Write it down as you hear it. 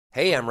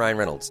Hey, I'm Ryan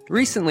Reynolds.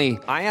 Recently,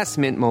 I asked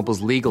Mint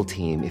Mobile's legal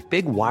team if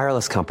big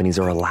wireless companies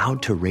are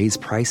allowed to raise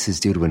prices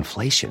due to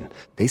inflation.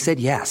 They said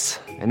yes.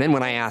 And then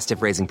when I asked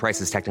if raising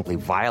prices technically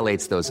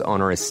violates those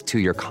onerous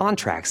two-year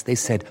contracts, they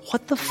said,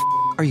 "What the f***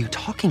 are you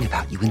talking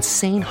about, you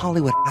insane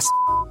Hollywood ass?"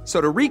 So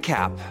to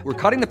recap, we're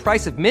cutting the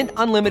price of Mint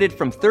Unlimited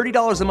from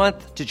 $30 a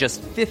month to just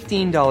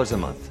 $15 a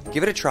month.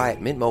 Give it a try at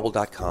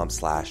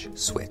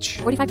mintmobile.com/switch.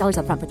 $45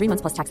 up front for 3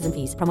 months plus taxes and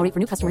fees. Promo rate for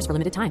new customers for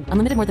limited time.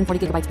 Unlimited more than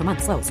 40 gigabytes per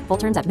month. Slows full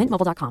terms at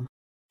mintmobile.com.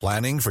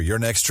 Planning for your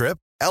next trip?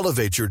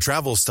 Elevate your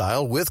travel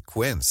style with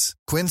Quince.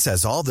 Quince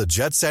has all the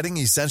jet-setting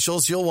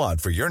essentials you'll want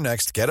for your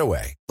next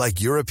getaway, like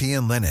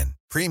European linen,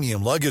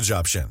 premium luggage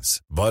options,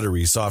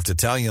 buttery soft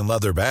Italian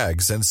leather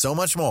bags, and so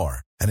much more.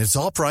 And it's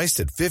all priced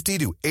at 50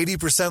 to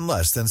 80%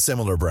 less than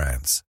similar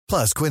brands.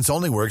 Plus, Quince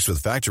only works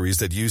with factories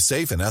that use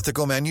safe and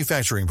ethical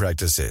manufacturing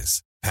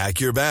practices.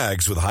 Pack your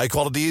bags with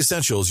high-quality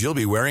essentials you'll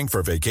be wearing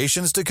for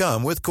vacations to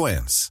come with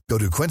Quince. Go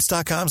to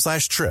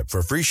quince.com/trip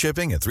for free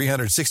shipping and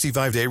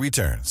 365-day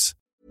returns.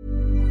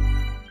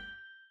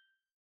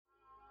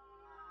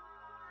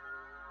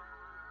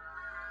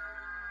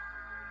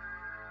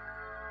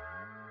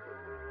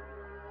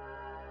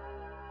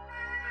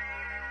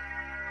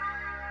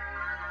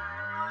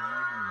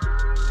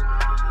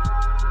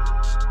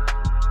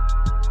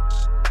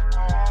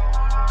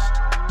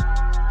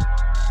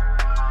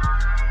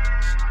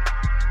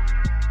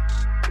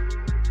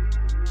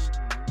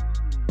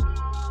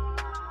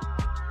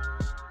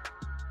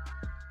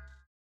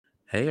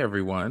 Hey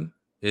everyone,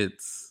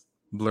 it's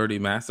Blurty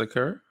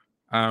Massacre.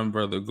 I'm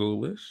Brother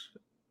Ghoulish.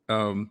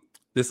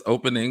 This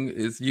opening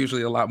is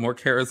usually a lot more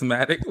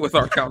charismatic with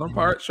our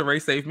counterpart.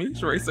 Sheree, save me.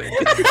 Sheree, save me.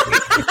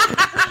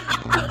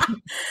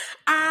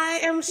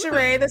 I am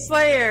Sheree the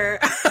Slayer.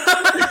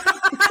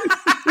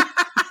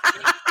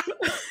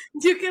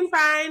 You can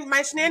find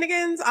my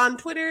shenanigans on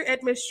Twitter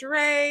at Miss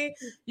Sheree.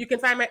 You can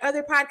find my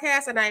other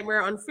podcast, A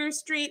Nightmare on Fierce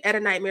Street, at A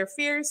Nightmare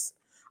Fierce.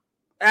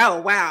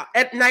 Oh, wow.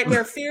 At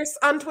Nightmare Fierce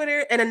on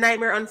Twitter and A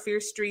Nightmare on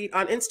Fierce Street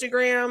on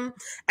Instagram.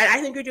 And I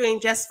think you're doing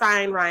just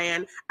fine,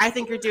 Ryan. I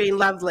think you're doing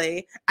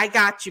lovely. I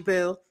got you,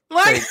 boo.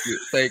 Thank you.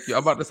 Thank you.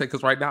 I'm about to say,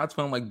 because right now it's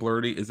feeling like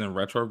Blurty is in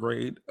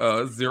retrograde.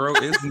 Xero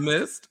is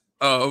missed.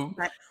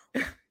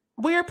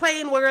 We're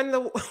playing Where in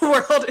the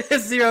World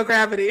is Zero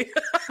Gravity.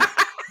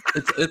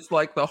 It's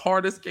like the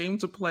hardest game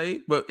to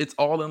play, but it's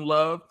all in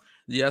love.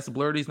 Yes,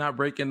 Blurty's not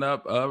breaking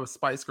up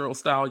Spice Girl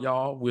style,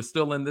 y'all. We're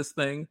still in this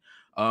thing.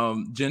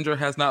 Ginger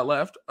has not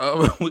left.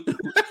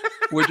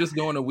 We're just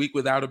going a week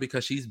without her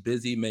because she's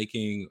busy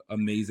making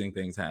amazing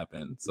things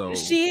happen. So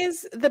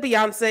she's the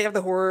Beyonce of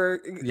the horror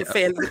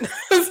fan.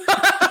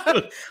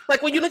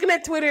 Like when you're looking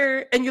at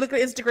Twitter and you look at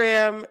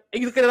Instagram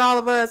and you look at all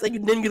of us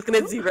and then you're looking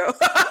at Xero.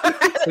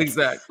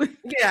 Exactly.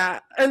 Yeah.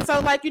 And so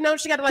like, you know,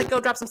 she got to like go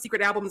drop some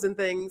secret albums and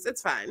things.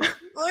 It's fine.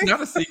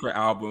 Not a secret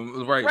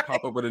album. Right.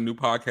 Pop up with a new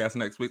podcast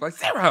next week. Like,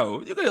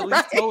 Xero, you could at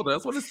least told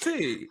us what is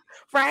tea.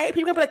 Right.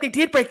 People gonna be like, they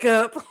did break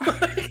up.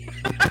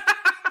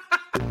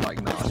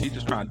 Like, no, she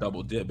just trying to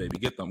double dip, baby.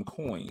 Get them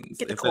coins.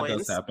 Get the if coins. That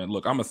does happen.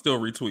 Look, I'm gonna still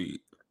retweet.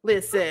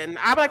 Listen,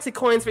 I would like to see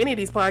coins for any of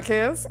these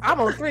podcasts. I'm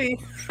on free.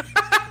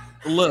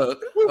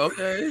 Look,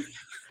 okay.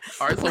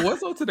 All right, so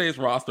what's on today's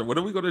roster? What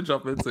are we going to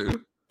jump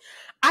into?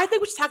 I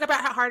think we should talk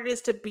about how hard it is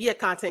to be a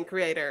content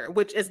creator,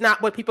 which is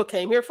not what people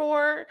came here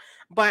for.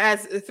 But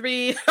as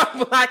 3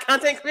 Black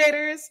content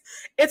creators,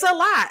 it's a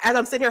lot. As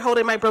I'm sitting here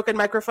holding my broken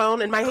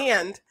microphone in my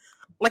hand,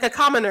 like a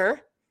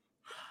commoner.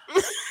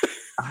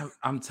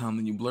 I'm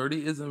telling you,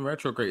 Blurty is in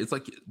retrograde. It's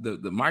like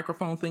the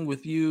microphone thing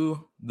with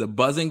you, the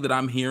buzzing that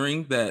I'm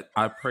hearing that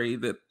I pray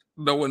that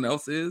no one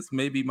else is.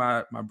 Maybe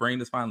my brain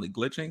is finally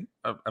glitching.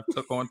 I've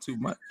took on too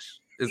much.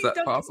 Is that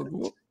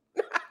possible?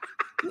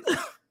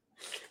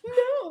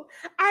 No,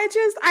 I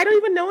don't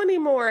even know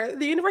anymore.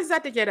 The universe is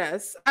out to get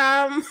us.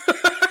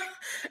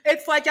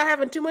 It's like y'all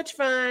having too much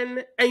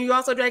fun and you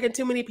also dragging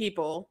too many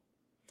people.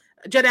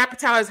 Judd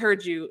Apatow has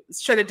heard you.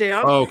 Shut it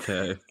down.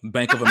 Okay.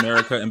 Bank of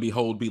America and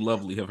Behold Be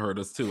Lovely have heard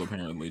us too,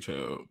 apparently,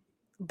 child.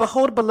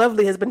 Behold Be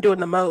Lovely has been doing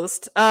the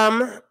most.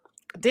 Daniel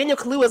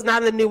Kaluuya is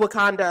not in the new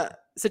Wakanda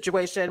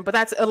situation, but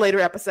that's a later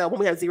episode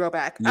when we have Xero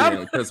back.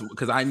 Yeah,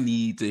 because I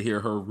need to hear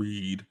her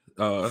read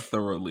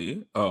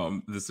thoroughly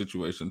the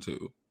situation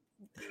too.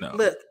 No.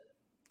 Look,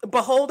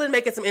 Beholden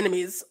making some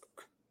enemies.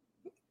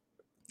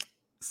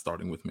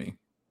 Starting with me.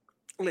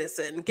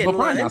 Listen, but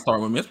probably not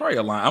starting with me. It's probably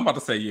a line. I'm about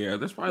to say, yeah,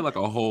 there's probably like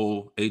a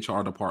whole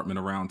HR department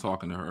around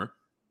talking to her.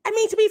 I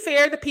mean, to be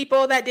fair, the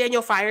people that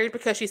Daniel fired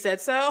because she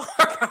said so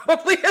are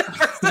probably the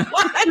first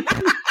one.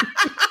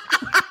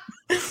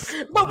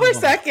 But we're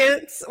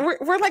seconds.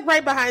 We're like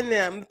right behind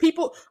them.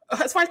 People,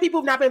 as far as people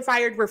who've not been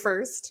fired, we're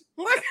first.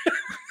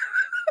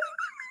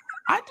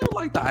 I do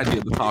like the idea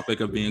of the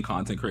topic of being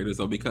content creators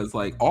though, because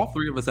like all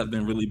 3 of us have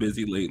been really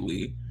busy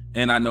lately.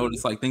 And I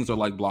noticed like things are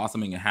like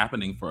blossoming and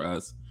happening for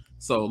us.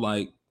 So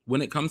like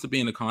when it comes to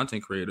being a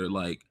content creator,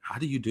 like how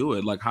do you do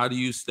it? Like how do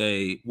you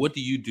what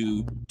do you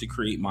do to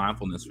create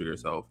mindfulness for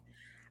yourself?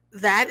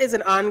 That is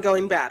an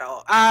ongoing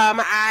battle.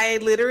 I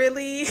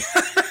literally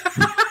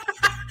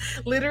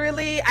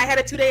Literally, I had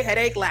a 2-day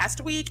headache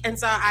last week, and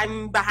so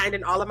I'm behind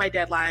in all of my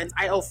deadlines.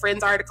 I owe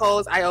friends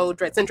articles. I owe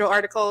Dread Central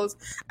articles.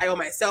 I owe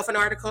myself an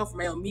article for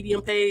my own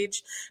Medium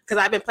page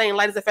because I've been playing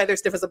light as a feather,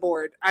 stiff as a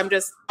board. I'm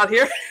just out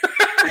here.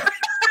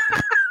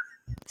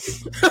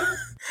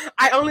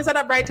 I only set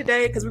up right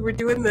today because we were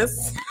doing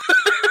this.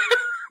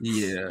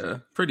 Yeah,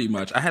 pretty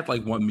much. I had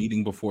like one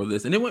meeting before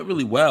this, and it went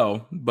really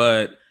well.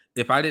 But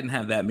if I didn't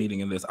have that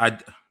meeting and this,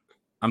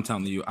 I'm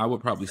telling you, I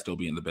would probably still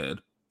be in the bed.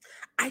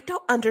 I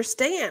don't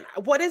understand.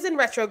 What is in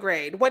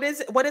retrograde? What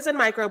is in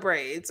micro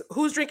braids?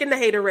 Who's drinking the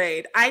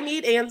haterade? I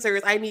need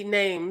answers. I need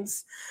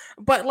names.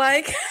 But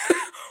like,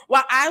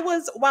 while I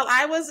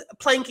was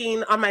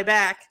planking on my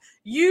back,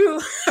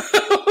 you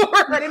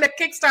were running a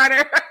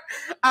Kickstarter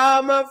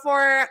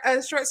for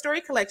a short story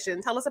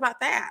collection. Tell us about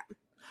that.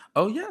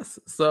 Oh, yes.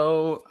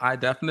 So I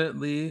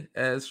definitely,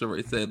 as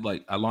Sheree said,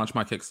 like I launched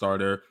my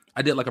Kickstarter.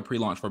 I did like a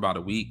pre-launch for about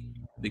a week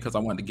because I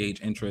wanted to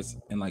gauge interest,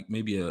 and like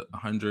maybe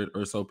 100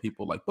 or so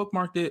people like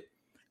bookmarked it.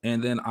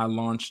 And then I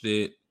launched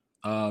it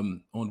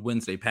on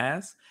Wednesday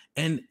past,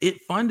 and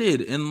it funded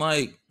in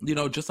like,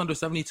 just under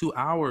 72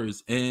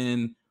 hours.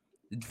 And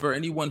for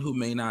anyone who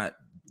may not,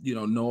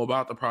 know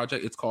about the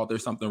project, it's called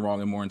There's Something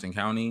Wrong in Morganton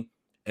County.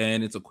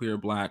 And it's a queer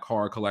Black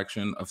horror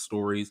collection of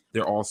stories.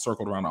 They're all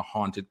circled around a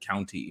haunted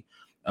county.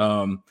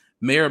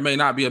 May or may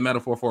not be a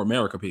metaphor for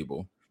America,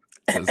 people.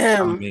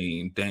 I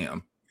mean,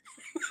 damn.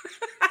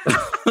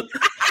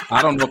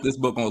 I don't know if this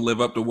book gonna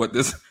live up to what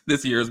this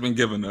year has been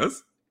giving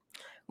us.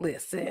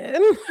 Listen.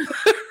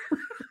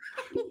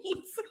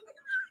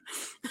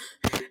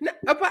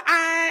 No, but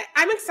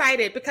I'm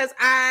excited because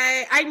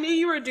I knew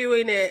you were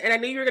doing it, and I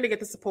knew you were going to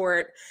get the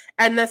support,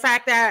 and the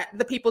fact that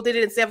the people did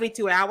it in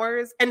 72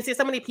 hours, and see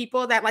so many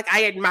people that like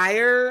I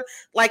admire,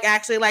 like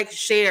actually like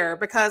share,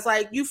 because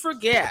like you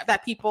forget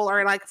that people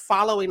are like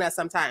following us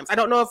sometimes. I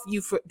don't know if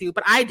you do,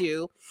 but I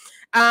do.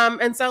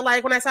 And so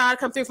like when I saw it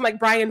come through from like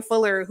Brian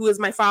Fuller, who is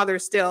my father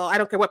still, I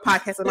don't care what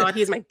podcast I'm on,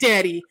 he is my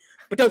daddy,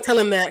 but don't tell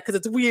him that because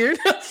it's weird.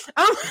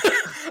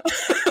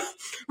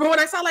 But when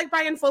I saw like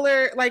Brian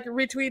Fuller like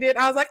retweeted,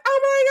 I was like,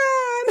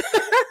 oh my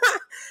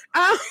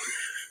God.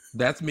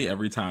 That's me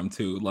every time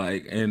too.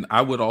 Like, and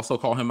I would also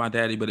call him my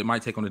daddy, but it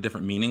might take on a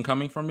different meaning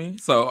coming from me.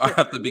 So I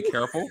have to be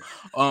careful.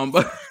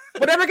 But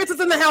whatever gets us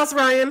in the house,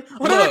 Ryan.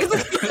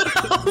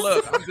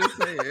 Look, I'm just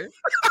saying.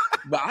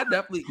 But I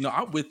definitely,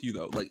 I'm with you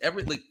though. Like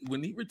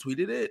when he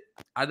retweeted it,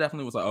 I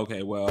definitely was like,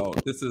 okay, well,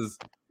 this is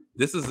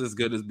as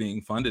good as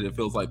being funded. It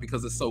feels like,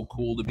 because it's so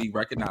cool to be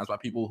recognized by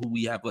people who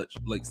we have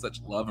like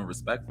such love and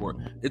respect for.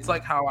 It's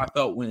like how I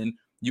felt when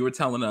you were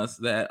telling us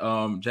that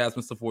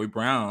Jasmine Savoy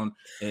Brown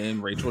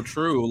and Rachel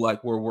True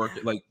like were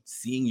working, like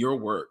seeing your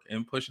work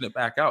and pushing it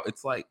back out.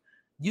 It's like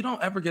you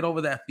don't ever get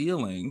over that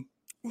feeling.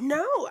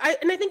 No, I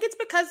think it's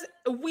because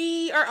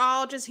we are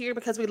all just here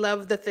because we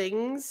love the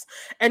things.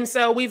 And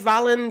so we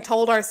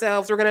told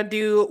ourselves we're going to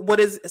do what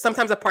is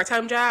sometimes a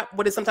part-time job,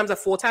 what is sometimes a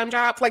full-time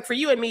job. Like for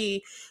you and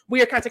me,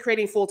 we are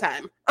concentrating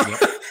full-time.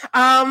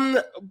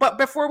 Yep. But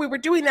before we were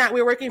doing that,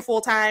 we were working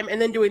full-time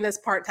and then doing this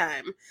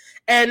part-time.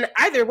 And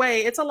either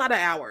way, it's a lot of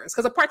hours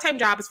because a part-time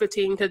job is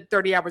 15 to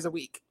 30 hours a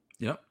week.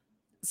 Yep.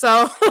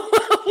 So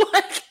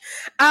like,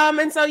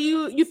 and so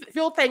you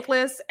feel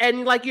thankless,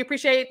 and like you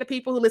appreciate the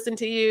people who listen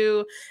to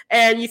you,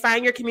 and you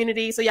find your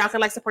community so y'all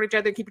can like support each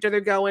other, keep each other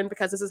going,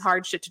 because this is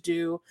hard shit to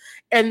do.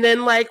 And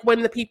then like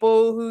when the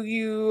people who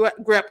you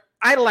grew up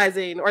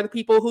idolizing or the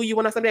people who you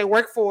want to someday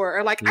work for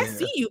are like, I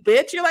see you,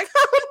 bitch. You're like,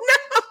 oh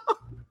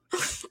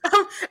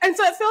no. And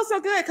so it feels so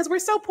good because we're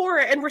so poor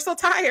and we're so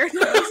tired.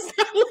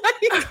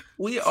 Like,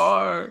 we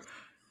are.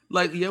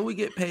 Like, yeah, we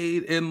get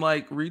paid in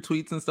like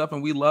retweets and stuff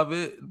and we love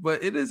it,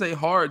 but it is a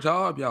hard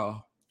job,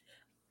 y'all.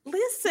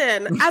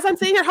 Listen, as I'm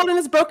sitting here holding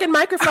this broken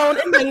microphone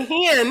in my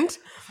hand.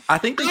 I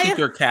think they think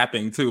you're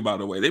capping too, by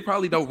the way. They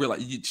probably don't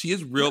realize she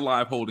is real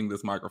live holding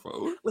this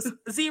microphone. Listen,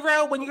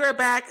 Xero, when you're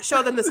back,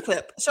 show them this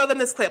clip. Show them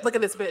this clip. Look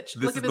at this bitch.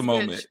 This is the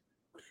moment.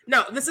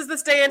 No, this is the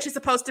stand she's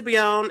supposed to be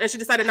on, and she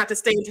decided not to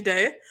stay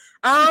today.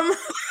 I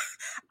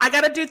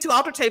got to do 2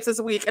 altar tapes this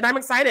week, and I'm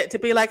excited to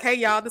be like, hey,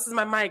 y'all, this is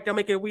my mic. Don't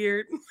make it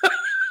weird.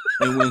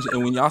 And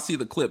when y'all see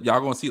the clip,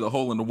 y'all gonna see the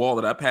hole in the wall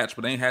of that patch,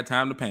 but they ain't had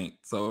time to paint.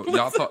 So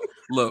y'all talk.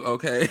 Look,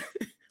 okay,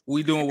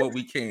 we doing what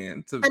we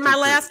can. And my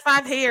last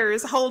 5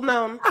 hairs holding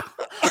on.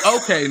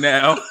 Okay,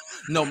 now,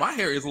 no, my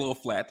hair is a little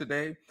flat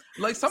today.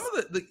 Like some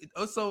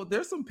of so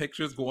there's some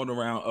pictures going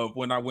around of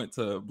when I went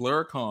to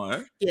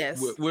BlurCon.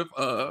 Yes,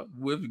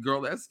 with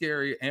Girl That's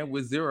Scary and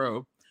with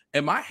Xero,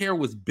 and my hair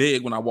was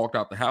big when I walked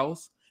out the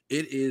house.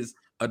 It is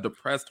a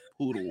depressed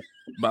poodle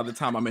by the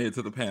time I made it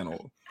to the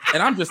panel.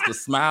 And I'm just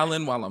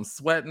smiling while I'm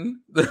sweating.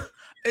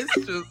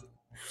 It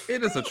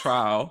is a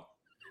trial.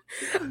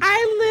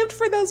 I lived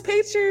for those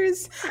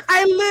pictures.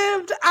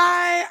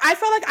 I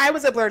felt like I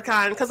was at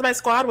BlurCon because my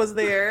squad was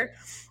there.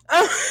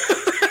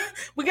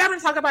 We got to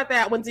talk about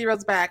that when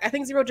Xero's back. I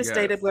think Xero just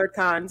stayed at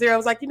BlurCon. Xero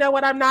was like, you know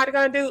what I'm not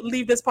going to do?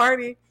 Leave this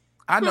party.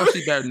 I know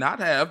she better not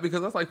have,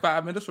 because that's like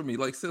 5 minutes for me.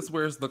 Like, sis,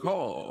 where's the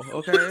call?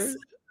 Okay.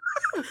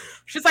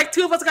 She's like,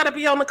 2 of us got to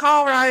be on the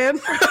call, Ryan.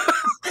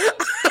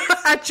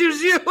 I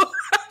choose you.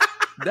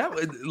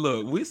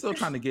 Look, we're still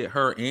trying to get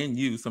her and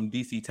you some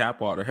DC tap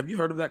water. Have you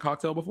heard of that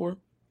cocktail before?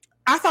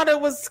 I thought it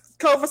was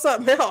code for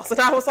something else, and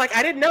I was like,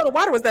 I didn't know the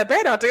water was that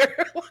bad out there.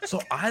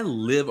 So I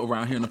live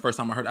around here, and the first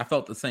time I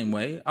felt the same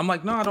way. I'm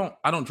like, no,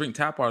 I don't drink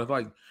tap water. It's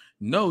like,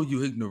 no,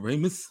 you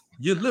ignoramus,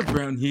 you live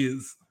around here.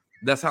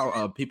 That's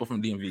how people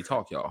from DMV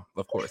talk, y'all.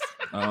 Of course.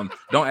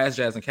 Don't ask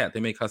Jazz and Kat; they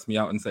may cuss me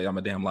out and say I'm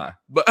a damn lie.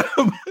 But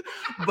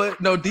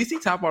no,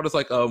 DC tap water is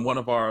like one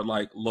of our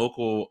like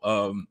local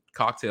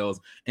cocktails.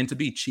 And to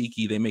be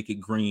cheeky, they make it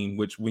green,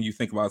 which when you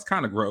think about, it's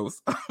kind of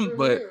gross.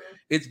 But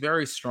it's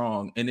very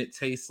strong, and it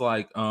tastes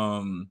like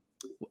I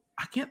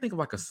can't think of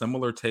like a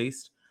similar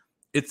taste.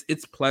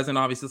 It's pleasant,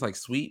 obviously. It's like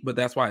sweet, but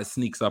that's why it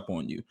sneaks up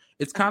on you.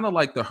 It's kind of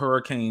like the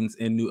hurricanes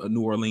in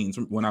New Orleans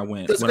when I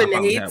went. Those when I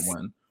finally grenades? had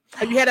one.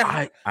 Have you had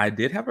a? I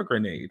did have a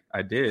grenade.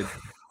 I did.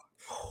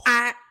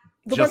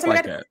 The Just one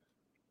like time that.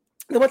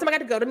 The one time I got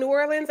to go to New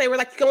Orleans, they were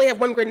like, you can only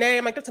have one grenade.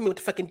 I'm like, don't tell me what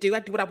to fucking do. I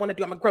do what I want to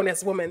do. I'm a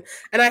grown-ass woman.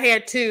 And I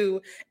had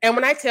two. And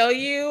when I tell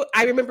you,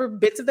 I remember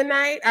bits of the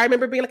night. I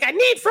remember being like, I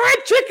need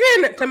fried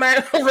chicken to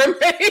my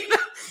roommate.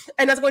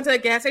 And I was going to the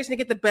gas station to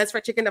get the best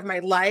fried chicken of my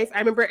life. I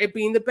remember it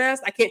being the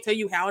best. I can't tell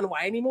you how and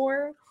why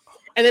anymore.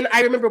 And then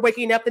I remember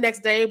waking up the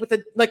next day with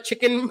a like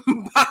chicken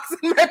box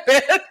in my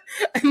bed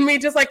and me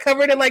just like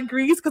covered in like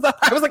grease because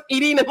I was like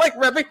eating and like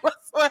rubbing my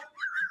sweat.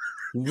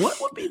 What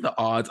would be the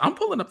odds? I'm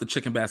pulling up the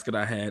chicken basket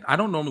I had. I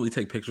don't normally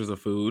take pictures of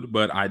food,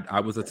 but I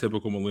was a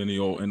typical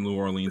millennial in New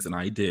Orleans, and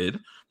I did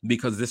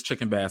because this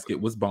chicken basket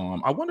was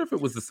bomb. I wonder if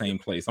it was the same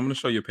place. I'm going to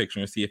show you a picture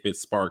and see if it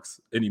sparks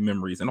any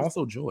memories and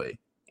also joy.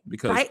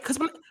 Because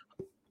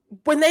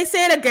when they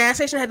said a gas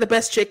station had the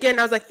best chicken,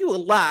 I was like, you a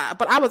lie.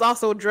 But I was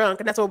also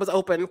drunk, and that's why it was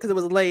open because it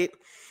was late.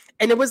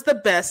 And it was the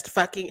best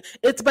fucking.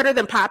 It's better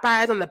than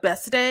Popeyes on the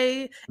best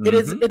day. It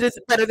is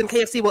better than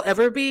KFC will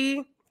ever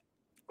be.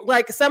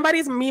 Like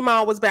somebody's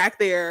Meemaw was back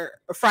there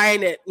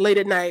frying it late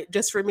at night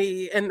just for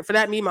me and for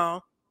that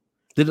Meemaw.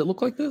 Did it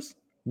look like this?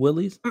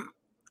 Willie's?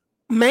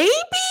 Maybe.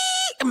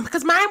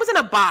 Because mine was in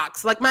a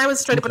box. Like mine was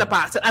straight up in a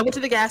box. I went to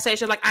the gas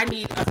station like I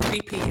need a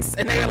 3-piece.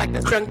 And they were like,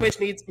 this drunk bitch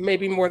needs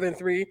maybe more than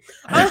 3.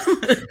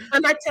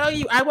 And I tell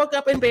you, I woke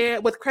up in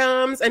bed with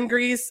crumbs and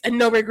grease and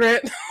no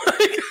regret.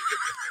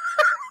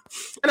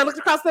 And I looked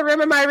across the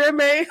room and my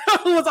roommate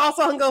who was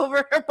also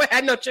hungover but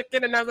had no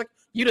chicken. And I was like,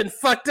 you done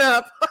fucked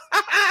up.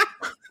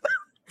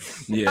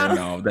 Yeah,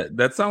 no,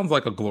 that sounds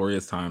like a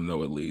glorious time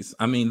though, at least.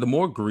 I mean, the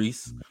more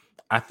grease,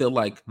 I feel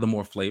like the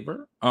more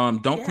flavor.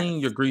 Don't clean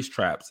your grease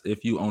traps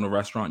if you own a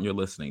restaurant and you're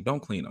listening. Don't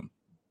clean them.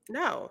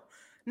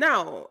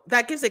 No,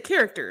 that gives it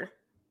character.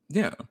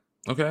 Yeah.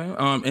 Okay.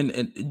 And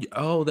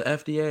the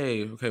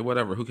FDA. Okay,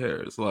 whatever. Who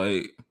cares?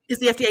 Like, is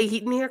the FDA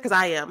heating here? Because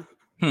I am.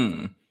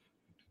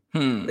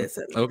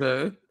 Listen.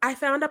 Okay. I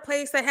found a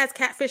place that has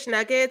catfish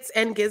nuggets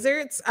and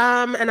gizzards.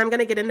 And I'm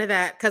gonna get into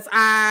that because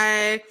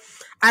I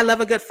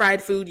love a good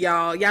fried food,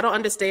 y'all. Y'all don't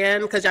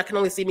understand because y'all can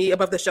only see me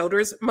above the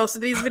shoulders most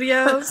of these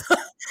videos.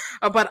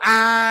 But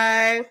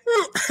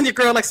your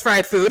girl likes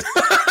fried food.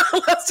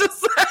 Let's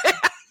just say.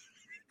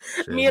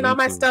 Me and all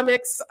my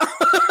stomachs.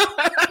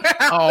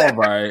 All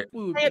right.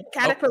 I had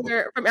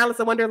Caterpillar from Alice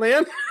in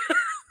Wonderland.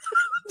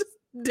 Just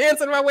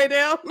dancing my way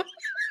down.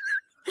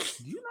 Do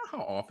you know how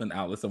often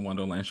Alice in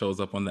Wonderland shows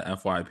up on the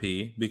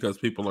FYP? Because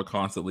people are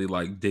constantly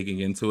like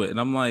digging into it. And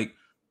I'm like,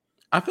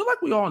 I feel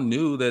like we all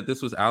knew that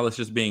this was Alice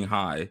just being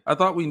high. I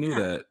thought we knew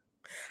that.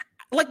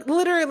 Like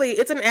literally,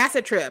 it's an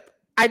acid trip.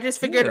 I just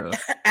figured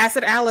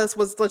Acid Alice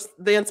was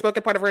the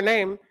unspoken part of her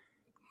name.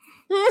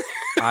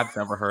 I've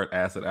never heard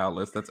Acid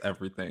Alice. That's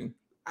everything.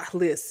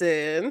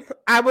 Listen,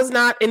 I was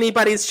not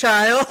anybody's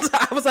child.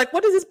 I was like,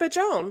 what is this bitch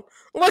on?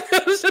 Like,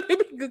 should we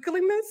be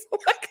Googling this?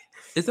 Like,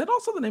 is that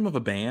also the name of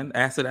a band,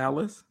 Acid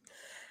Alice?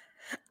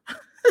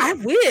 I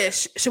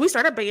wish. Should we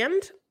start a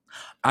band?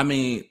 I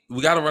mean,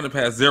 we got to run it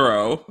past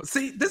Xero.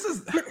 See, this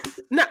is...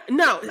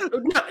 No,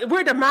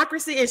 we're a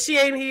democracy and she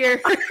ain't here.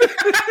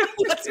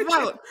 Let's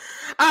vote.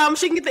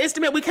 She can get the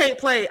instrument we can't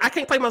play. I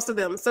can't play most of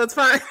them, so it's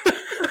fine.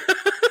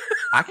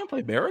 I can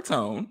play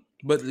baritone,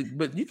 but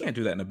you can't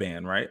do that in a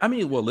band, right? I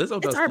mean, well,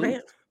 Lizzo does. It's our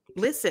band.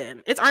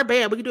 Listen, it's our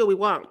band. We can do what we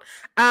want.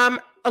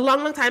 A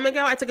long time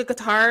ago, I took a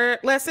guitar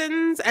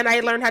lessons and I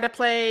learned how to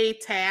play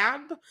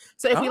tab.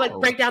 So if we like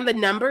break down the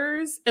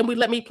numbers and we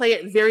let me play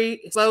it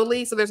very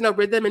slowly, so there's no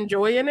rhythm and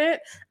joy in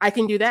it, I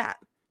can do that.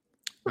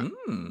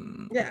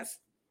 Yes.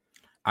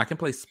 I can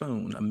play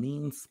spoon, a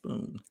mean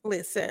spoon.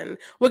 Listen,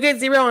 we'll get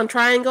Xero on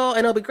triangle and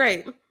it'll be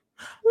great.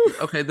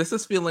 Okay, this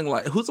is feeling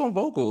like, who's on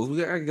vocals? We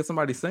gotta get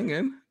somebody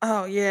singing.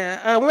 Oh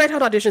yeah, we might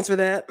have auditions for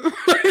that.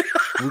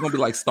 We're gonna be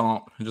like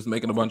Stomp and just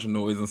making a bunch of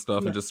noise and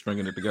stuff and just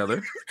stringing it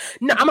together.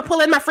 No, I'm gonna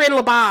pull in my friend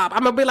LaBob.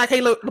 I'm gonna be like, hey,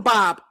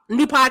 LaBob,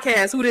 new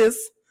podcast. Who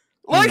this?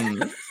 Like,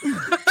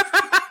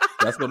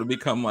 that's gonna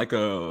become like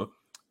a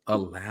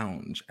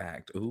lounge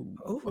act.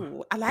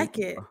 Ooh, I like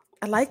it.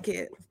 I like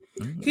it.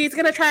 He's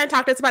gonna try and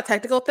talk to us about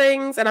technical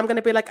things, and I'm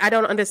gonna be like, I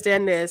don't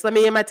understand this. Let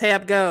me in my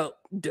tab go.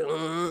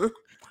 Duh.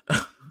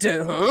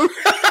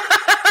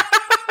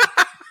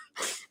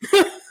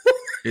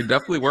 It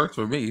definitely works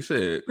for me.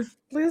 Shit.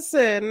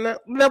 Listen,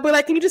 they'll be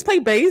like, "Can you just play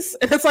bass?"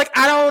 And it's like,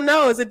 I don't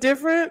know. Is it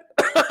different?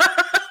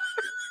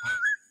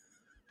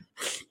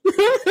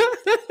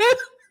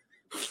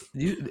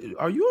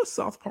 Are you a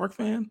South Park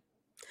fan?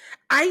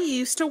 I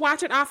used to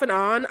watch it off and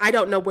on. I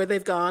don't know where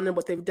they've gone and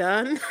what they've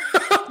done,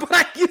 but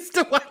I used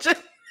to watch it.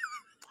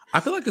 I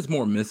feel like it's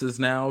more misses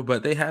now,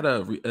 but they had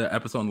a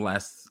episode in the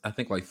last, I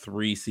think, like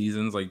 3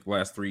 seasons, like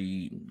last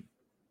 3.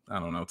 I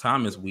don't know.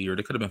 Time is weird.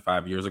 It could have been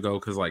 5 years ago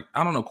because, like,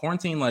 I don't know.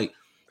 Quarantine, like,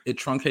 it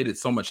truncated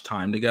so much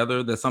time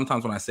together that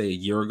sometimes when I say a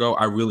year ago,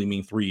 I really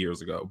mean 3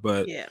 years ago.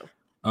 But yeah,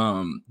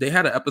 they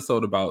had an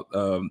episode about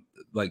them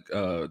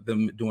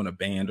doing a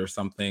band or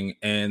something,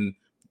 and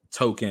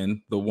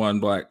Token, the one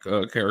black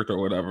character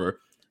or whatever,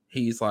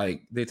 he's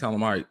like, they tell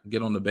him, all right,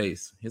 get on the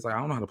bass. He's like, I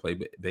don't know how to play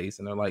bass.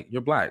 And they're like,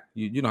 you're black.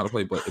 You know how to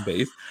play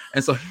bass.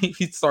 And so he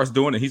starts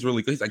doing it. He's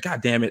really good. He's like,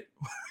 God damn it.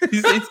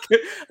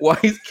 While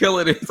he's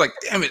killing it, he's like,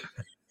 damn it.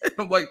 And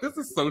I'm like, this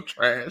is so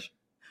trash.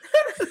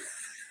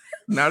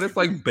 Now it's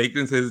like baked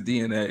into his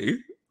DNA.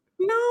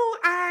 No,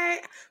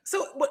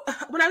 so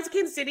when I was in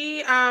Kansas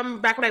City,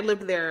 back when I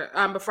lived there,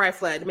 before I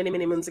fled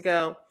many moons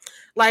ago,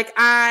 like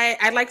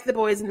I liked the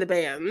boys in the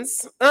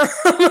bands.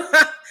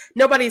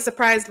 Nobody's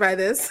surprised by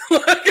this.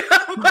 And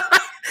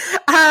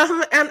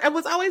it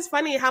was always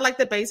funny how like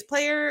the bass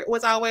player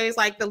was always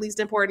like the least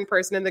important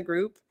person in the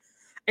group,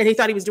 and he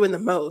thought he was doing the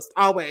most.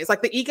 Always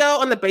like the ego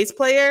on the bass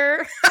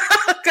player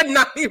could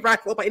not be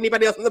rivaled by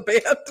anybody else in the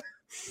band.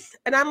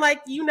 And I'm like,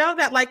 you know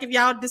that like if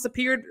y'all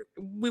disappeared,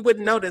 we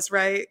wouldn't notice,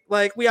 right?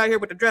 Like we out here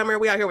with the drummer,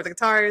 we out here with the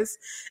guitars,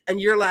 and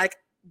you're like,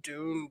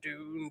 doon,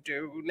 doon,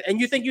 doon. And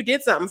you think you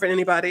did something for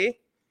anybody.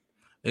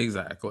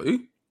 Exactly.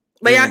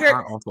 They out here.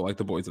 I also like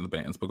the boys in the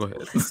bands, but go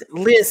ahead.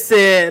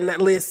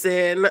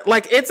 Listen.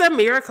 Like it's a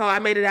miracle I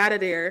made it out of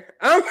there.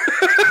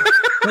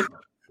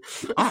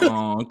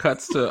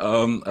 Cuts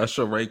to a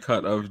charade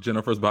cut of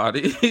Jennifer's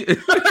body.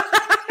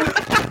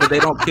 But they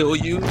don't kill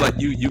you, like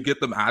you get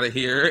them out of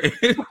here,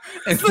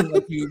 and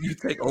like, you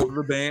take over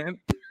the band.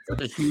 It's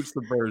like a huge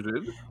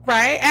subversion,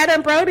 right?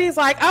 Adam Brody's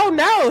like, oh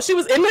no, she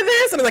was into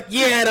this, and I'm like,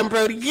 yeah, Adam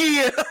Brody,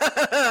 yeah.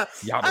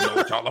 Y'all don't know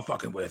what y'all are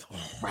fucking with,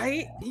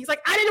 right? He's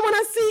like, I didn't want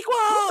a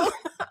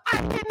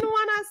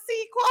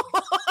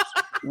sequel.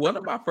 One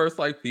of my first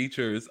like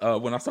features,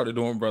 when I started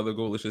doing Brother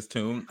Ghoulish's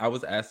Tomb, I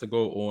was asked to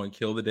go on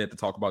Kill the Dead to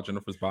talk about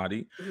Jennifer's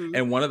body,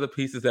 and one of the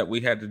pieces that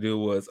we had to do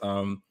was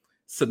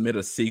submit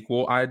a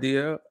sequel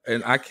idea,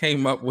 and I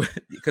came up with,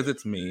 because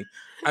it's me,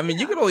 I mean,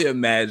 you can only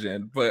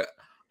imagine, but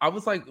I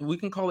was like, we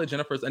can call it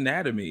Jennifer's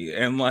Anatomy,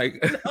 and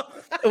like no.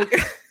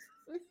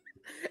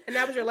 And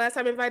that was your last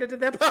time invited to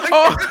that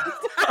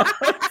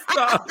podcast?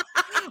 Stop.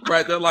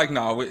 Right, they're like,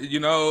 no, we're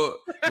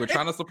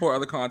trying to support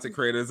other content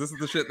creators. This is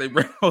the shit they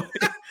bring on.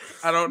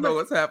 I don't know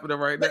what's happening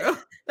right now.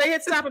 They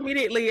hit stop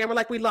immediately, and we're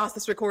like, we lost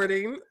this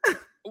recording.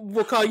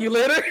 We'll call you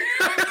later.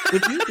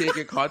 If you did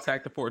get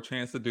contacted for a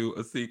chance to do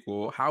a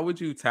sequel, how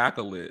would you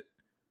tackle it?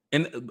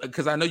 And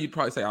because I know you'd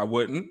probably say I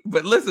wouldn't,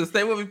 but listen,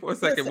 stay with me for a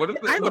second. What if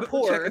the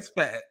check is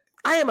fat?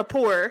 I am a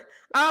poor.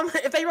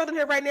 If they rolled in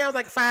here right now, it's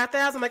like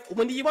 5,000. I'm like,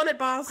 when do you want it,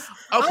 boss?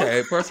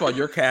 Okay, first of all,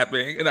 you're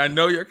capping, and I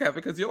know you're capping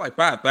because you're like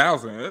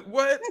 5,000.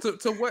 What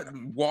to what?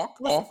 Walk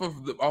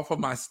off of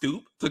my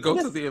stoop to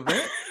go to the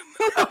event?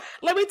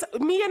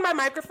 Me and my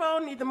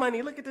microphone need the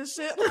money. Look at this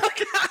shit.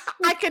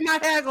 I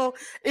cannot haggle.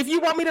 If you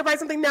want me to write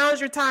something, now is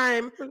your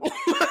time.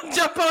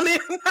 Jump on in.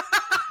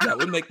 That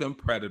would make them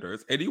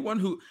predators. Everyone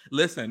who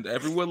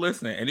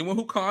anyone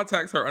who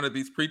contacts her under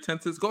these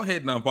pretenses, go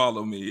ahead and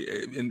unfollow me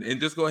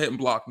and just go ahead and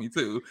block me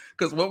too.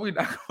 Because what we're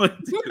not going to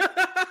do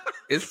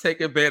is take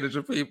advantage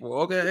of people,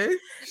 okay?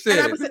 Shit.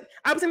 And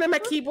I was sitting at my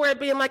keyboard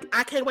being like,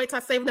 I can't wait till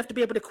I save enough to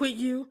be able to quit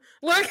you.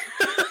 Like,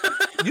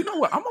 you know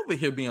what? I'm over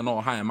here being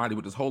all high and mighty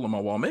with this hole in my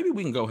wall. Maybe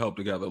we can go help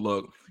together.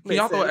 Look, can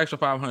y'all throw an extra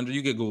 500?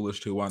 You get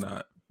Ghoulish too. Why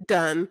not?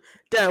 Done.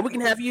 We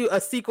can have you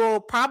a sequel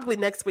probably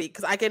next week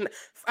because I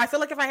feel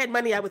like if I had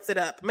money, I would sit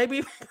up. Maybe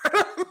you're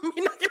not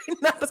getting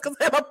numbers because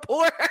I'm a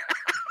poor.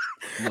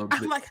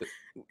 I'm like,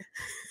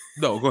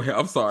 no, go ahead.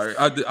 I'm sorry.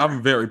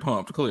 I'm very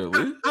pumped.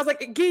 Clearly, I was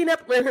like, getting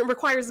up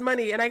requires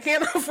money, and I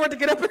can't afford to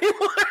get up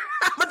anymore.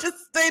 I'm gonna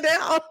just stay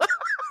down.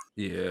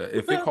 Yeah,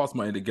 if it costs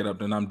money to get up,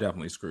 then I'm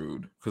definitely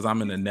screwed because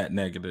I'm in a net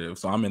negative.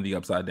 So I'm in the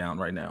upside down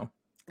right now.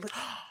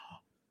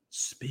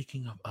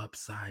 Speaking of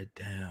upside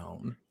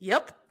down.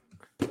 Yep.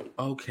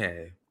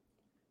 Okay.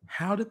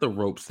 How did the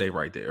rope stay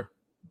right there?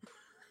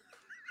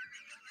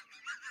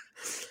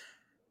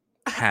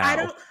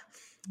 How?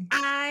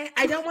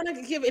 I don't want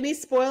to give any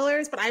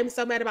spoilers, but I'm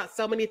so mad about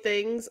so many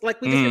things.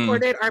 Like we just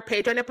recorded our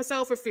Patreon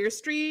episode for Fear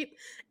Street,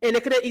 and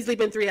it could have easily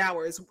been 3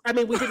 hours. I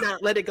mean, we did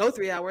not let it go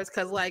 3 hours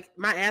because like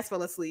my ass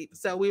fell asleep.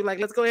 So we were like,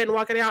 let's go ahead and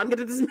walk it out and get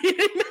to this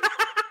meeting.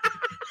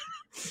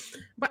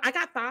 But I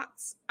got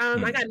thoughts.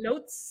 I got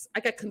notes.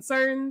 I got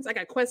concerns. I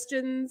got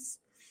questions.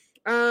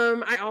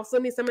 I also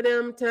need some of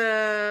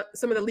the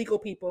legal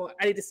people.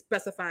 I need to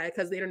specify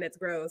because the internet's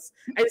gross.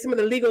 I need some of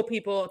the legal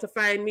people to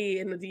find me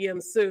in the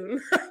DM soon.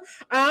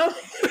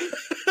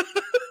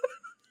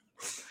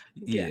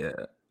 Yeah.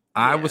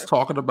 I was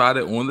talking about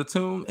it on the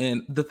Tomb,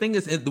 and the thing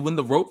is, when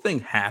the rope thing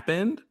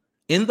happened,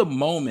 in the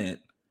moment,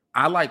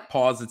 I like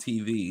pause the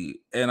TV,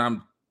 and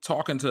I'm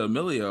talking to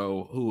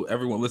Emilio, who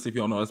everyone listen if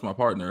you don't know, that's my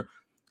partner.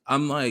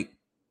 I'm like,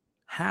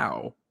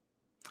 how?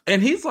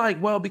 And he's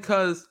like, well,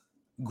 because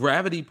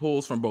gravity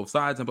pulls from both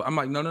sides. And I'm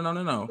like, no.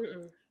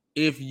 Mm-mm.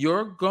 If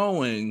you're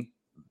going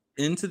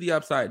into the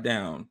upside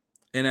down,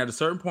 and at a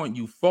certain point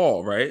you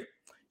fall, right?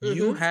 Mm-hmm.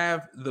 You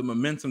have the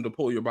momentum to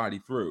pull your body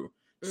through.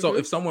 Mm-hmm. So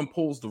if someone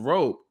pulls the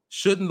rope,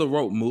 shouldn't the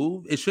rope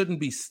move? It shouldn't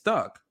be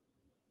stuck.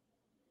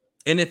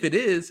 And if it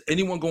is,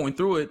 anyone going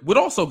through it would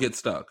also get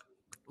stuck.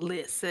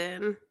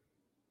 Listen.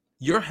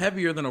 You're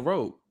heavier than a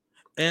rope.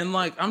 And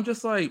like, I'm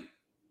just like,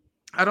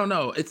 I don't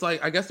know. It's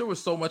like, I guess there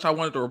was so much I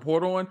wanted to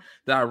report on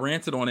that I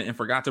ranted on it and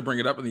forgot to bring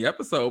it up in the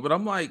episode. But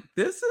I'm like,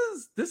 this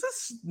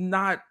is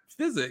not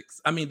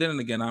physics. I mean, then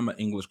again, I'm an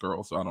English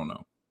girl, so I don't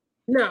know.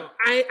 No,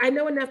 I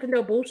know enough to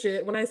know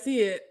bullshit when I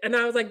see it. And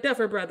I was like,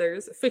 Duffer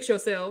Brothers, fix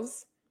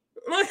yourselves.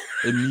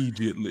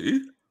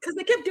 Immediately. Because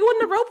they kept doing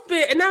the rope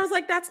bit. And I was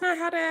like, that's not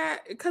how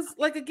that... Because,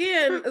 like,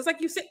 again, it's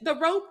like you said, the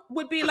rope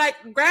would be like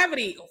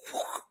gravity.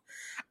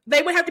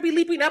 They would have to be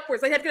leaping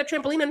upwards. They had to get a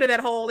trampoline under that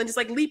hole and just,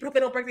 like, leap up. They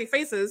don't break their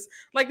faces.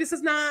 Like, this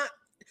is not...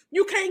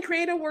 You can't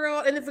create a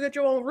world and then forget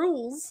your own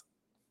rules.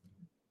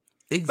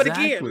 Exactly. But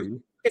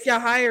again, if y'all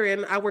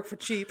hiring, I work for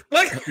cheap.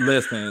 Like,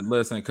 listen,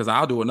 because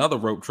I'll do another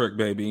rope trick,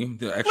 baby.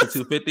 The extra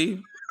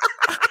 $250.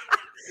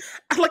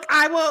 Like,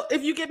 I will,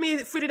 if you give me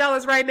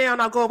 $50 right now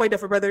and I'll go away,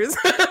 Duffer Brothers.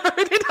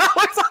 $50,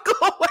 I'll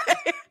go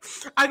away.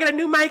 I'll get a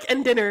new mic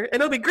and dinner and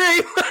it'll be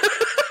great.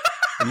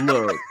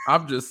 Look,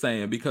 I'm just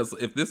saying, because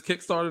if this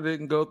Kickstarter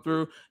didn't go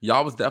through,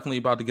 y'all was definitely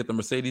about to get the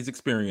Mercedes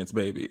experience,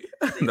 baby.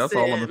 That's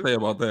all I'm gonna say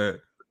about that.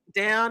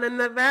 Down in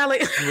the valley.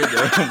 Where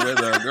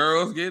the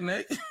girls get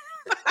naked.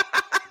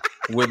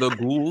 Where the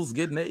ghouls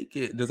get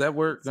naked. Does that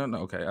work? No.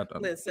 Okay.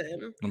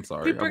 Listen. I'm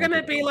sorry. People are going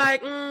to be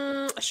like,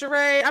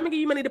 Sheree, I'm going to give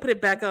you money to put it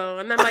back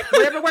on. And I'm like,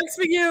 whatever works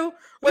for you.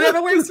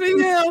 Whatever works for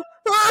you.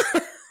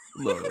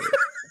 Look.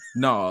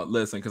 No,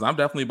 listen, because I'm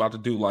definitely about to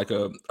do like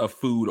a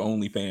food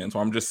OnlyFans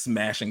where I'm just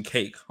smashing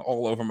cake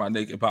all over my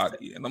naked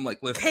body. And I'm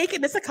like, listen. Cake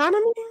in this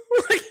economy?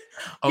 Like,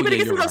 you better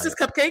get some Hostess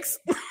cupcakes.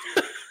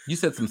 You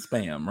said some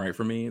spam, right,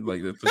 for me?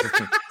 Like, just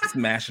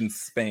smashing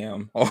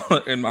spam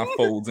in my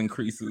folds and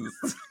creases.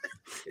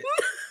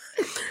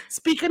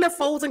 Speaking of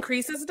folds and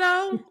creases,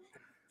 though,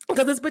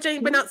 because this bitch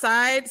ain't been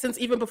outside since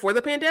even before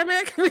the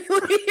pandemic,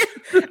 really,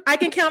 I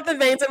can count the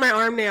veins in my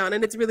arm now,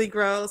 and it's really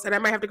gross, and I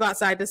might have to go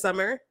outside this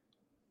summer.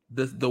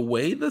 The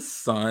way the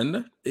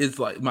sun is,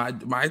 like,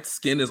 my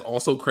skin is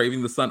also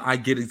craving the sun. I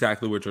get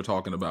exactly what you're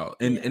talking about,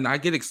 and I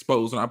get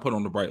exposed when I put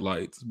on the bright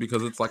lights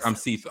because it's like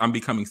I'm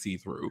becoming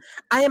see-through.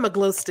 I am a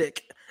glow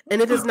stick,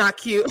 and it is not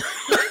cute.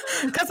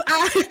 Because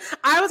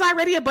I was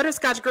already a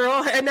butterscotch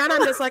girl, and now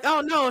I'm just like,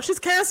 oh no, she's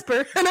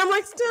Casper, and I'm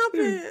like, stop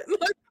it.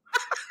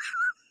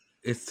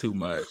 It's too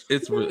much.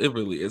 It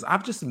really is.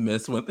 I've just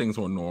missed when things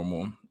were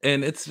normal,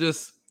 and it's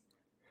just.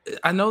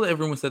 I know that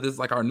everyone said this is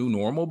like our new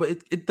normal, but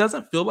it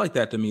doesn't feel like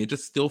that to me. It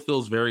just still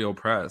feels very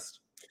oppressed.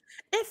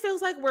 It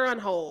feels like we're on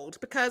hold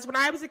because when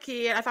I was a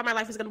kid, I thought my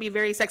life was going to be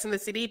very Sex in the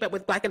City, but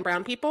with Black and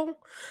brown people.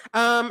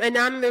 And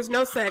now there's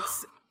no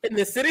sex in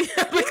this city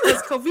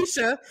because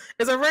Kovisha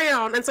is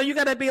around. And so you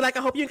got to be like,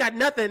 I hope you got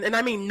nothing. And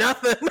I mean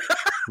nothing.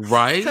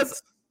 Right?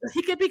 Because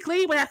he could be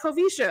clean without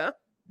Kovisha.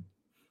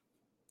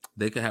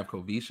 They could have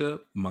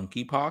Kovisha,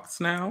 monkeypox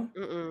now.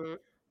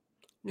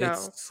 No.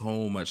 It's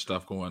so much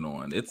stuff going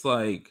on. It's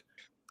like,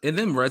 and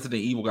then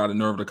Resident Evil got a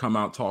nerve to come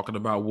out talking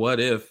about what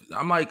if.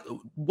 I'm like,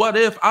 what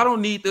if? I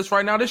don't need this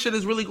right now. This shit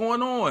is really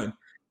going on.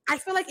 I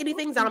feel like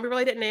anything zombie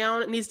related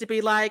now needs to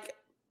be like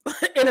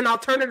in an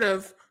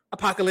alternative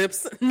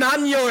apocalypse, not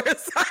in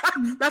yours.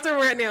 That's where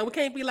we're at now. We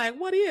can't be like,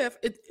 what if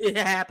it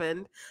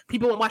happened?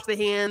 People won't wash their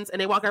hands and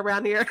they walk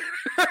around here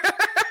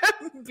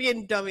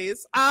being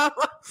dummies.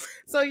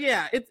 So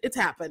yeah, it's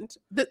happened.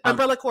 The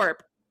Umbrella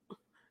Corp.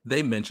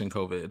 They mentioned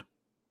COVID.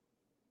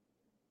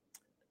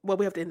 Well,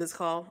 we have to end this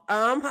call.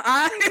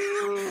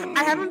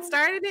 I haven't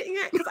started it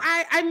yet because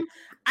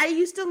I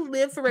used to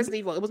live for Resident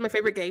Evil. It was my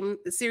favorite game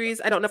series.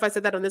 I don't know if I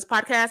said that on this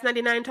podcast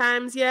 99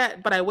 times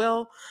yet, but I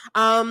will.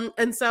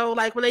 And so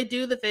like when they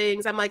do the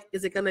things, I'm like,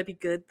 is it gonna be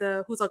good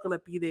though? Who's all gonna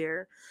be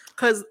there?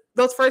 Because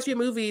those first few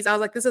movies, I was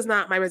like, this is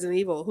not my Resident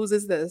Evil. Whose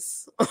is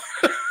this?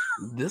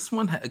 This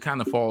one kind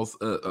of falls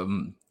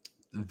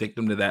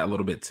victim to that a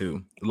little bit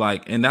too.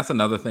 Like, and that's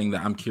another thing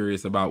that I'm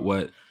curious about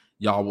what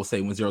y'all will say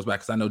when Xero's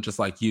back, because I know just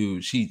like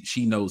you,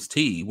 she knows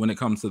tea when it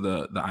comes to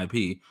the IP.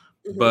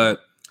 Mm-hmm.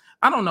 But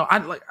I don't know. I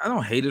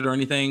don't hate it or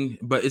anything,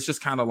 but it's just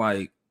kind of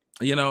like,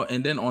 you know,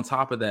 and then on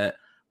top of that,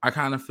 I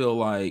kind of feel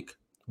like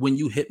when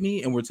you hit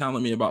me and were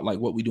telling me about like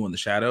what we do in the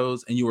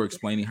shadows and you were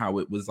explaining how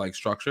it was like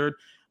structured,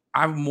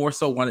 I more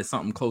so wanted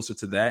something closer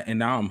to that, and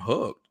now I'm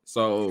hooked.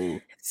 So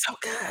it's so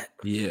good.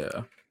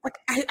 Yeah. Like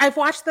I've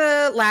watched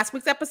the last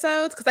week's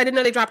episodes because I didn't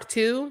know they dropped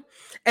 2,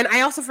 and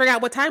I also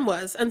forgot what time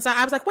was, and so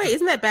I was like, "Wait,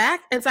 isn't that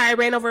back?" And so I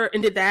ran over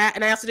and did that,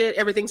 and I also did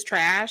Everything's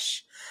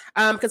Trash,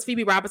 because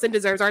Phoebe Robinson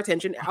deserves our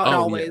attention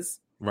always.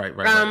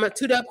 Right.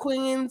 Two Dope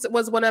Queens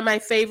was one of my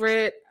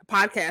favorite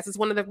podcasts. It's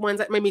one of the ones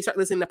that made me start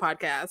listening to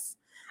podcasts.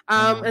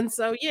 And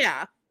so,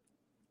 yeah.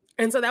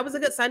 And so that was a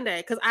good Sunday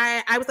because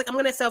I was like, I'm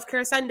going to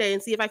self-care Sunday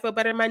and see if I feel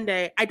better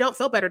Monday. I don't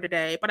feel better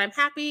today, but I'm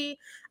happy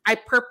I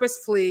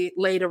purposefully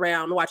laid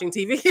around watching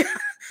TV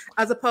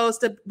as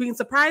opposed to being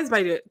surprised by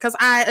it. Because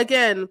I've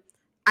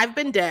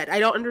been dead. I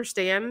don't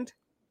understand.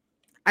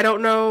 I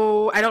don't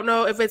know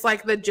if it's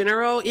like the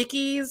general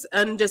ickies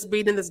and just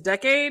being in this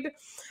decade,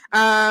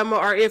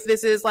 or if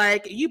this is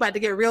like, you about to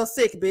get real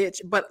sick,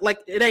 bitch. But like,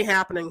 it ain't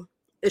happening.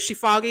 Is she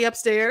foggy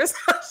upstairs?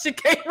 She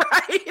came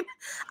right.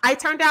 I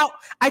turned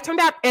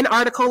out an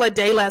article a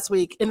day last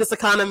week in this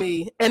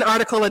economy. An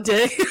article a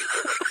day.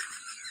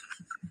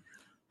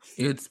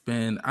 It's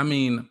been, I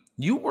mean,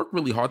 you work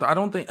really hard.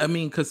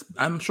 Because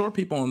I'm sure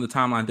people on the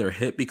timeline, they're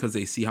hit because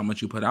they see how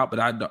much you put out, but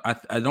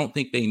I don't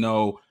think they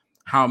know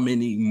how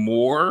many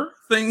more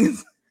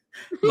things.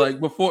 Like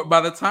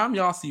by the time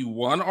y'all see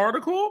one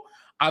article,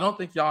 I don't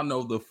think y'all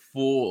know the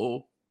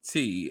full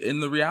tea.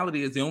 And the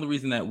reality is the only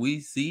reason that we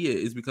see it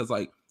is because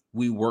like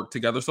we work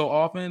together so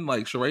often.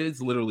 Like Sheree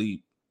is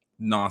literally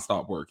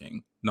nonstop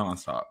working.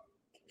 Nonstop.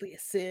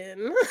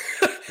 Listen.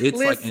 It's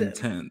like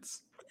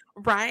intense.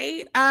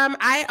 Right.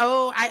 I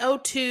owe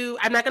to,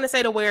 I'm not gonna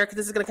say to where because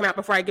this is gonna come out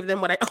before I give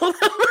them what I owe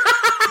them.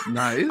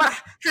 Nice. But,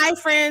 hi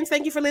friends,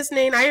 thank you for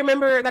listening. I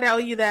remember that I owe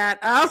you that.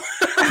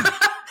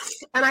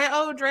 And I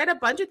owe Dred a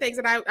bunch of things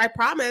that I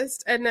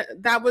promised, and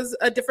that was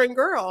a different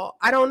girl.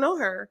 I don't know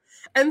her.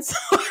 And so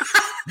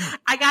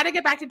I gotta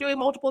get back to doing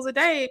multiples a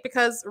day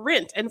because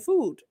rent and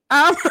food.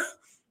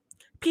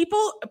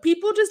 People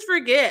just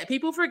forget.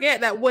 People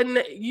forget that when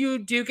you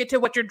do get to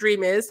what your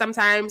dream is,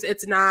 sometimes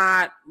it's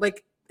not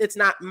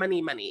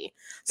money.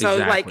 So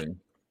exactly. Like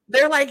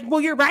they're like,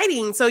 well, you're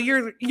writing, so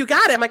you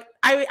got it. I'm like,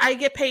 I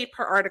get paid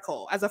per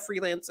article as a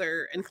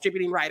freelancer and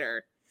contributing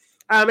writer.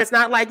 It's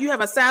not like you have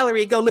a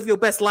salary, go live your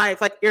best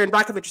life like Erin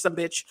Brockovich or some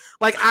bitch.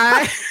 Like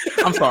I'm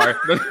sorry.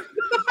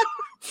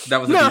 That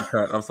was a deep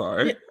cut. I'm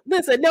sorry.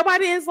 Listen,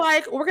 nobody is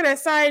like, we're gonna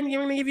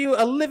give you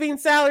a living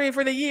salary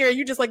for the year.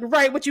 You just like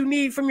write what you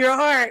need from your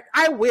heart.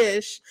 I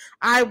wish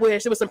there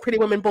was some Pretty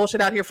Women bullshit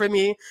out here for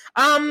me.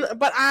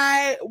 But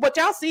what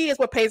y'all see is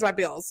what pays my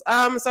bills.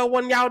 So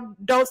when y'all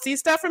don't see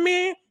stuff from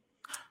me,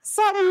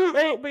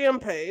 something ain't being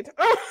paid.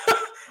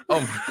 Oh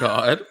my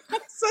God.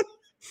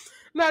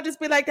 No, just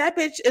be like, that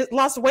bitch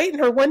lost weight in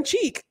her one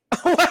cheek.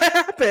 What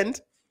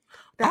happened?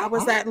 That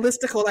was that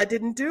listicle I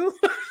didn't do.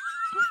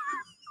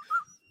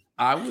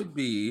 I would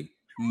be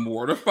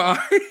mortified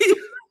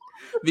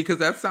because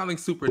that's sounding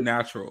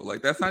supernatural.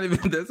 Like that's not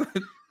even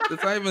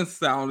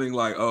sounding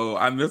like, oh,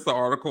 I missed the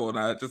article and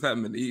I just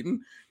haven't been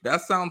eating. That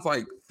sounds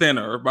like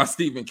Thinner by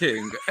Stephen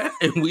King,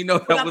 and we know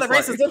that was the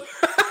racism.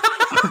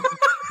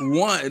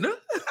 One.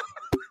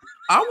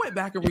 I went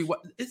back and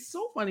rewatched. It's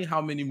so funny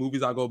how many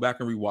movies I go back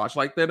and rewatch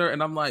like Thinner,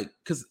 and I'm like,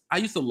 because I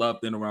used to love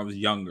Thinner when I was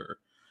younger,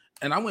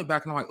 and I went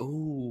back and I'm like,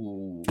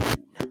 ooh.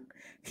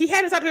 He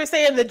had us out here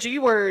saying the G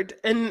word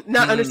and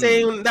not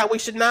understanding that we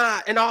should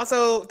not, and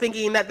also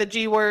thinking that the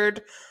G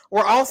word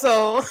were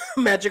also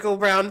magical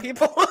brown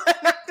people.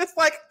 And I'm just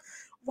like,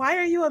 why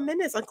are you a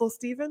menace, Uncle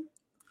Stephen?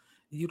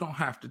 You don't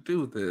have to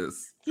do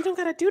this. You don't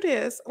gotta do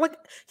this. Like,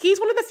 he's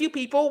one of the few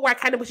people where I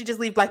kind of wish you just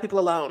leave Black people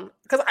alone.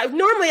 Because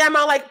normally I'm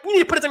all like, you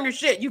need to put us on your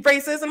shit, you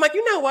racist. I'm like,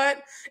 you know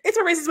what? It's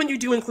a racist when you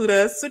do include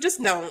us, so just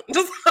don't.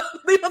 Just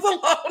leave us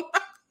alone.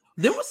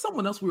 There was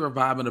someone else we were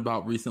vibing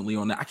about recently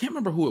on that. I can't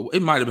remember who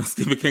it might have been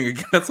Stephen King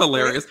again. That's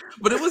hilarious.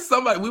 But it was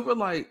somebody, we were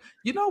like,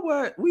 you know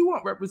what? We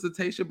want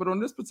representation, but on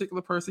this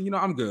particular person,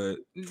 I'm good.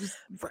 Just,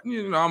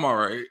 I'm all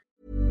right.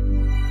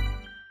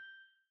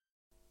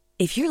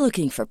 If you're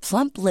looking for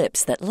plump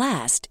lips that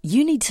last,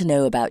 you need to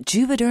know about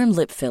Juvederm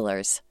lip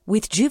fillers.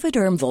 With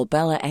Juvederm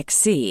Volbella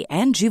XC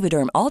and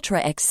Juvederm Ultra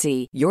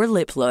XC, your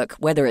lip look,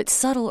 whether it's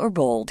subtle or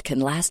bold, can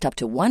last up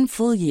to 1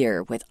 full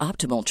year with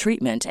optimal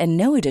treatment and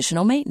no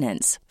additional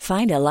maintenance.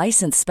 Find a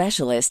licensed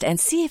specialist and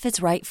see if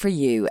it's right for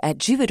you at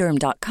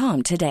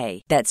Juvederm.com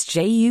today. That's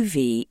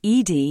JUVEDERM.com.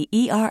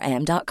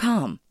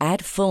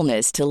 Add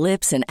fullness to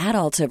lips in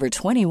adults over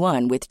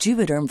 21 with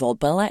Juvederm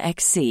Volbella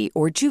XC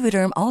or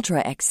Juvederm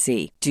Ultra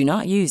XC. Do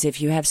not use if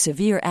you have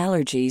severe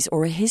allergies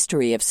or a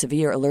history of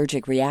severe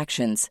allergic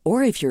reactions,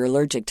 or if you're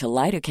allergic to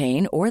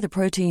lidocaine or the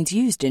proteins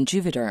used in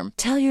Juvederm.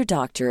 Tell your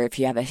doctor if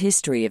you have a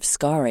history of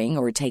scarring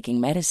or taking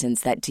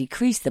medicines that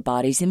decrease the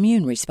body's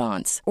immune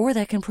response or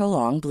that can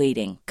prolong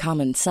bleeding.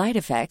 Common side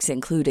effects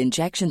include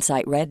injection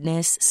site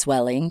redness,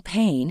 swelling,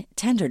 pain,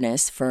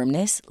 tenderness,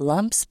 firmness,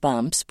 lumps,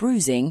 bumps,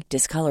 bruising,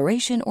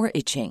 discoloration, or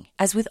itching.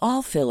 As with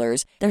all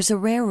fillers, there's a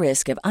rare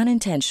risk of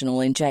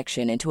unintentional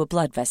injection into a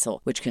blood vessel,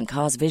 which can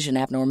cause vision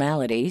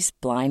abnormalities,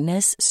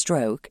 blindness,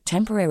 stroke,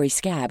 temporary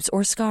scabs,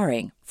 or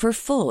scarring. For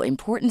full,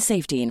 important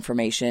safety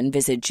information,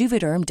 visit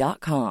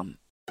Juvederm.com.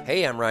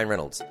 Hey, I'm Ryan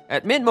Reynolds.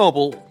 At Mint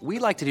Mobile, we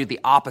like to do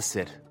the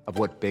opposite of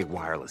what Big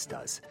Wireless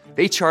does.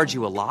 They charge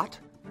you a lot,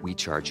 we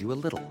charge you a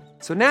little.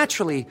 So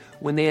naturally,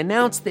 when they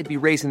announced they'd be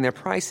raising their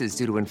prices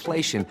due to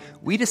inflation,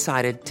 we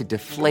decided to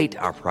deflate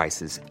our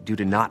prices due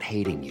to not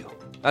hating you.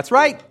 That's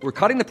right. We're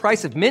cutting the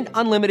price of Mint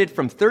Unlimited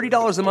from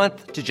 $30 a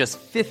month to just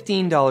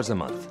 $15 a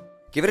month.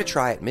 Give it a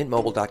try at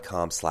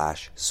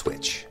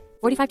mintmobile.com/switch.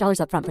 $45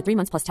 up front for 3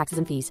 months plus taxes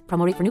and fees.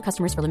 Promo rate for new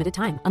customers for limited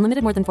time.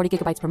 Unlimited more than 40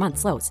 gigabytes per month.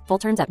 Slows full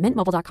terms at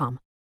mintmobile.com.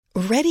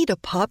 Ready to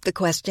pop the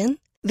question?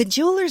 The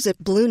jewelers at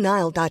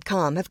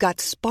BlueNile.com have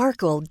got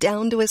sparkle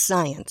down to a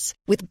science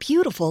with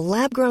beautiful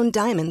lab-grown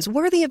diamonds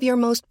worthy of your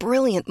most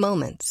brilliant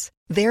moments.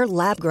 Their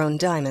lab-grown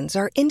diamonds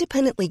are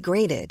independently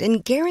graded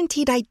and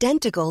guaranteed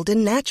identical to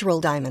natural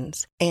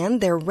diamonds,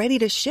 and they're ready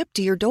to ship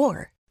to your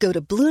door. Go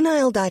to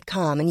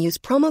BlueNile.com and use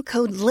promo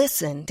code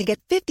LISTEN to get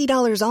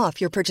 $50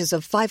 off your purchase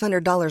of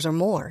 $500 or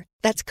more.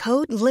 That's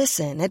code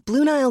LISTEN at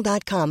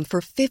BlueNile.com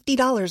for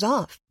 $50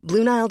 off.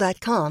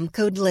 BlueNile.com,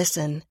 code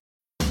LISTEN.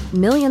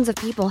 Millions of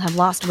people have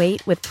lost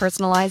weight with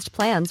personalized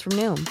plans from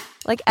Noom.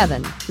 Like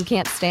Evan, who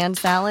can't stand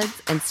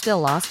salads and still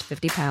lost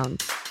 50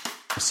 pounds.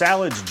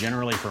 Salads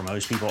generally for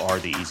most people are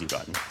the easy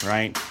button,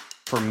 right?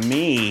 For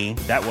me,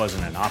 that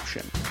wasn't an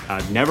option.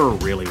 I never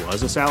really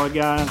was a salad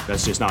guy.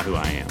 That's just not who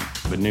I am.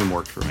 But Noom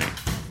worked for me.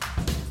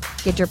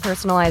 Get your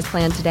personalized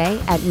plan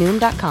today at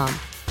Noom.com.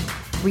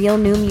 Real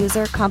Noom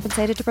user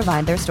compensated to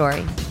provide their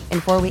story.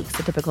 In 4 weeks,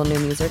 the typical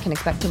Noom user can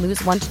expect to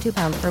lose 1 to 2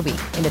 pounds per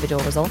week.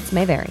 Individual results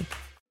may vary.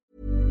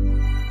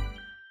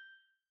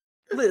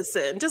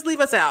 Listen, just leave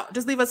us out.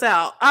 Just leave us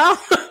out.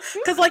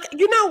 Because, like,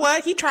 you know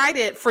what? He tried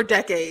it for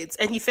decades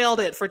and he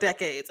failed it for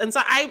decades. And so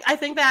I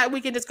think that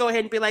we can just go ahead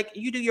and be like,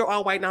 you do your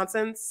all white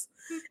nonsense.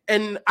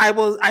 And I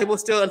will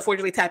still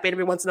unfortunately tap in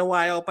every once in a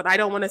while, but I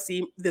don't want to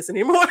see this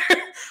anymore.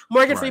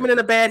 Morgan Freeman in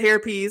a bad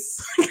hairpiece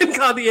can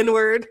call the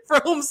N-word for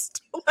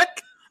Homestar.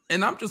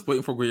 And I'm just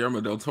waiting for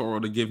Guillermo del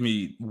Toro to give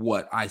me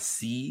what I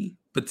see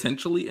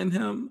potentially in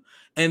him.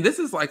 And this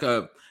is like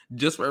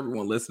just for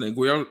everyone listening,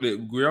 Guillermo del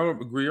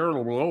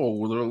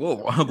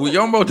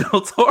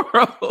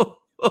Toro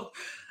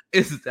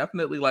is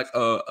definitely like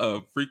a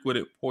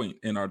frequented point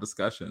in our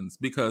discussions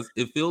because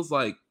it feels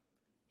like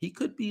he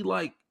could be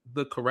like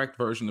the correct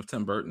version of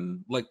Tim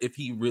Burton, like if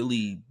he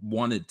really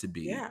wanted to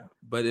be. Yeah.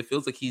 But it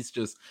feels like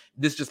this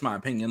is just my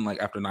opinion,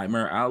 like after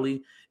Nightmare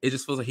Alley, it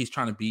just feels like he's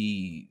trying to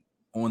be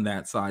on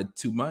that side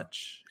too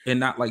much and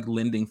not like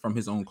lending from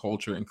his own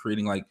culture and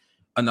creating like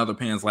another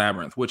Pan's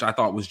Labyrinth, which I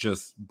thought was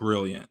just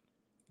brilliant.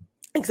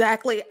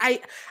 Exactly. I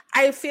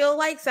feel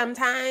like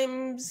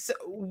sometimes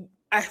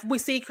we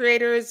see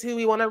creators who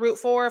we want to root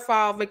for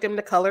fall victim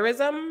to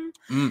colorism.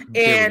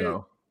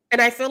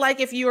 And I feel like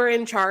if you are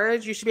in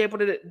charge, you should be able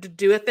to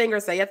do a thing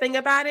or say a thing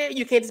about it.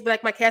 You can't just be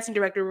like, my casting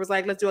director was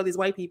like, let's do all these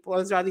white people.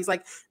 Let's do all these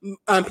like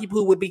people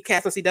who would be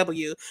cast on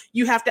CW.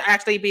 You have to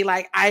actually be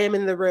like, I am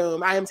in the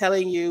room. I am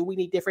telling you, we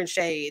need different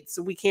shades.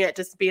 We can't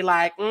just be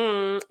like,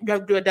 you have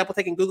to do a double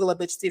take and Google a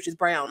bitch to see if she's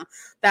brown.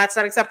 That's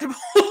not acceptable.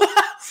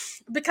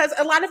 Because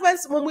a lot of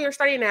us, when we were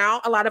starting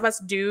out, a lot of us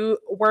do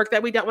work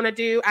that we don't want to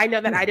do. I know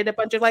that I did a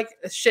bunch of like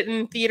shit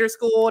in theater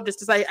school just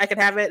to say I could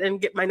have it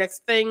and get my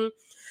next thing.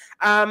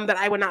 That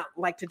I would not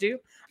like to do.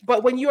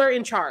 But when you are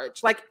in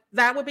charge, like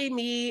that would be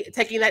me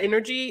taking that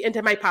energy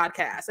into my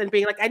podcast and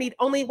being like, I need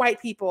only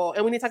white people.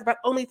 And we need to talk about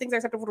only things that are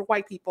acceptable to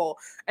white people.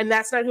 And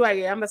that's not who I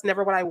am. That's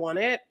never what I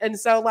wanted. And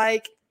so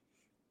like,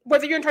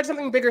 whether you're in charge of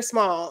something big or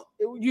small,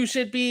 you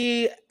should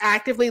be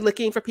actively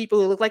looking for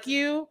people who look like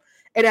you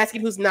and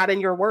asking who's not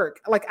in your work.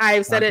 Like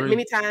I've said it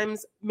many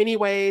times, many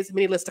ways,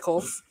 many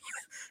listicles.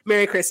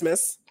 Merry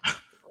Christmas.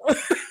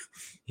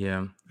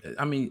 Yeah.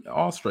 I mean,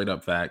 all straight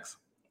up facts.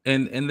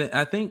 And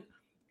I think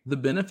the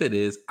benefit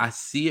is I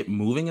see it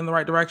moving in the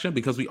right direction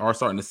because we are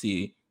starting to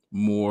see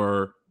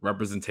more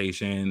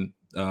representation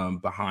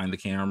behind the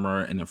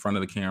camera and in front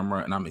of the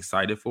camera, and I'm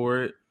excited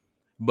for it.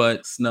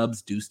 But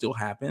snubs do still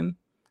happen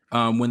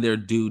when they're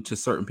due to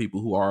certain people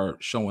who are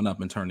showing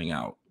up and turning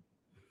out.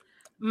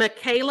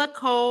 Michaela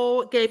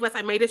Cole gave us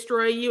I May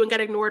Destroy You and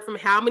got ignored from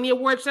how many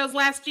award shows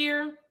last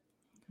year?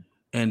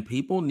 And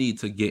people need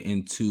to get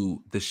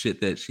into the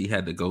shit that she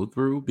had to go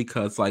through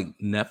because like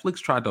Netflix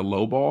tried to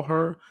lowball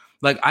her.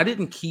 Like I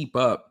didn't keep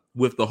up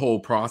with the whole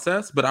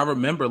process, but I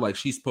remember like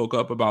she spoke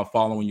up about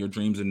following your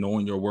dreams and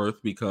knowing your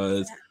worth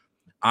because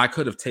I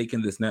could have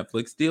taken this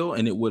Netflix deal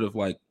and it would have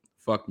like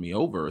fucked me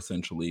over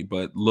essentially.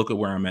 But look at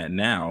where I'm at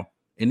now.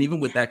 And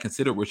even with that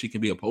considered where she can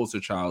be a poster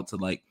child to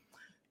like,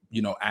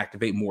 you know,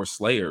 activate more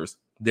slayers,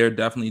 they're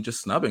definitely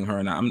just snubbing her.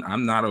 And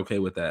I'm not okay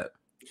with that.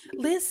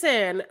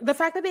 Listen, the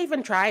fact that they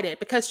even tried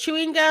it because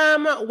chewing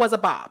gum was a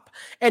bop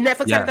and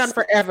Netflix had it done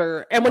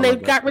forever. And when they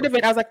got rid of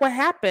it, I was like, what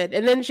happened?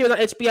 And then she was on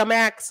HBO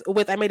Max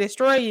with I May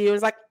Destroy You. It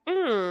was like,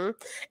 And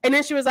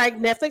then she was like,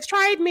 Netflix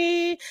tried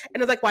me. And I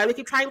was like, why do we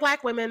keep trying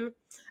Black women?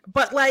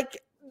 But like,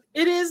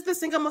 it is the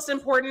single most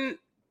important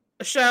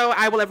show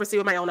I will ever see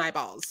with my own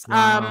eyeballs.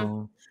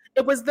 Wow.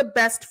 It was the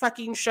best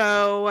fucking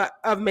show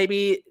of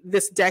maybe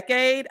this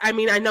decade. I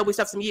mean, I know we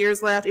still have some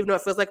years left, even though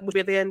it feels like we'll be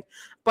at the end.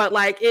 But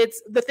like,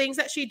 it's the things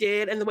that she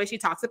did and the way she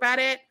talks about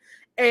it.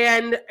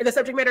 And the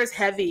subject matter is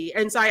heavy.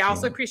 And so I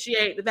also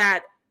appreciate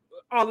that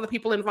all of the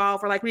people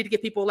involved were like, we need to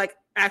give people like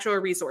actual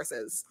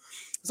resources.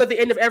 So at the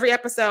end of every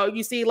episode,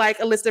 you see like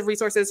a list of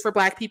resources for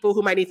Black people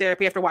who might need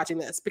therapy after watching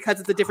this, because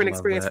it's a different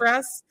experience for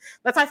us.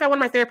 That's how I found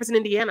one of my therapists in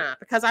Indiana,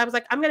 because I was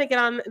like, I'm going to get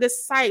on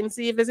this site and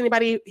see if there's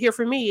anybody here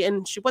for me.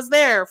 And she was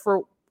there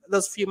for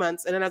those few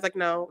months. And then I was like,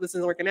 no, this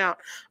isn't working out.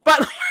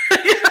 But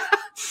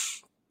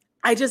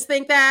I just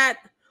think that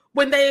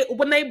when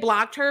they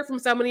blocked her from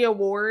so many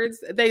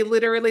awards, they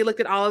literally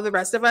looked at all of the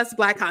rest of us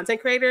Black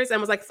content creators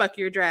and was like, fuck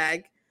your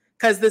drag.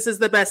 Because this is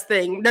the best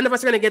thing. None of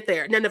us are going to get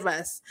there. None of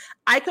us.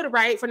 I could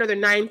write for another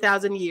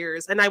 9,000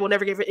 years, and I will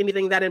never give it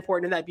anything that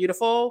important and that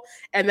beautiful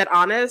and that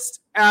honest.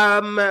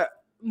 The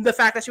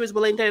fact that she was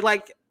willing to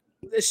like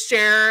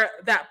share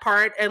that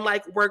part and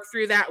like work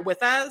through that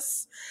with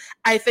us,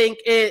 I think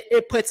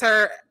it puts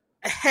her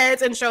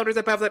heads and shoulders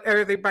above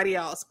everybody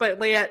else.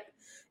 But yet,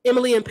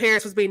 Emily in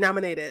Paris was being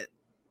nominated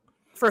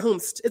for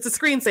whomst. It's a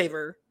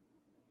screensaver.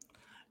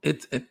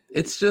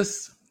 It's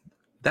just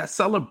that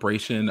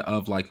celebration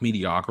of like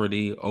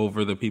mediocrity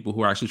over the people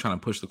who are actually trying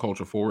to push the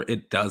culture forward.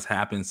 It does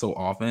happen so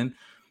often,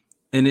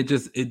 and it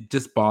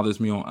just bothers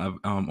me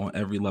on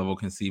every level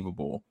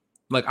conceivable.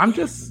 Like I'm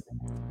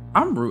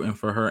rooting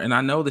for her, and I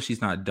know that she's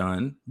not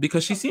done,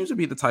 because she seems to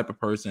be the type of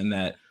person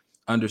that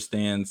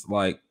understands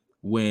like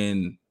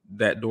when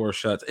that door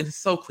shuts. It's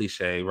so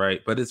cliche, right?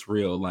 But it's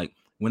real. Like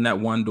when that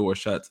one door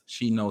shuts,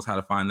 she knows how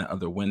to find the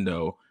other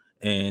window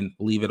and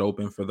leave it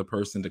open for the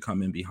person to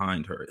come in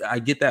behind her. I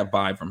get that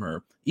vibe from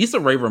her. Issa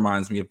Rae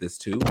reminds me of this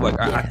too. Like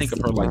I think of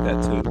her like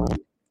that too.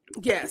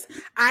 Yes.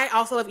 I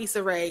also love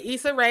Issa Rae.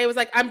 Issa Rae was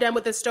like, I'm done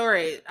with this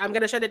story. I'm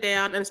going to shut it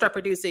down and start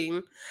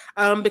producing.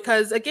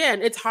 Because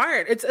again, it's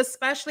hard. It's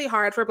especially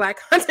hard for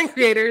Black content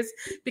creators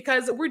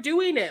because we're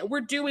doing it.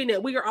 We're doing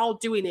it. We are all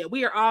doing it.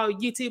 We are all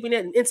YouTubing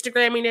it and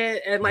Instagramming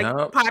it and like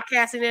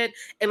podcasting it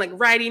and like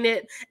writing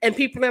it. And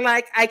people are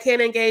like, I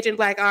can't engage in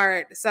Black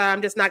art, so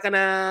I'm just not going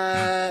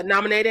to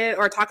nominate it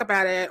or talk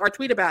about it or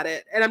tweet about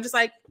it. And I'm just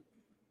like,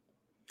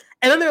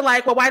 and then they're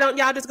like, well, why don't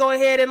y'all just go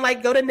ahead and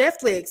like go to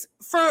Netflix?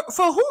 For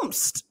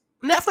whomst?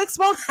 Netflix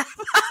won't have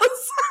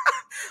us.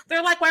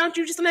 They're like, why don't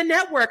you just on a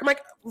network? I'm like,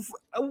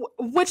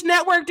 which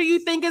network do you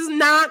think is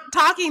not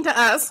talking to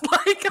us?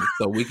 Like,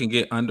 so we can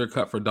get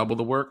undercut for double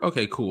the work?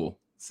 Okay, cool.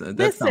 So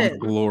that sounds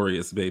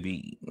glorious,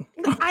 baby.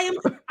 I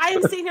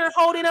am sitting here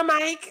holding a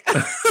mic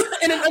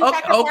in an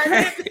unpacked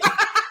apartment.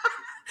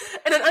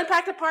 In an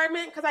unpacked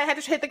apartment, because I had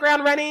to hit the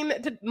ground running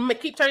to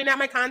keep turning out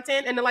my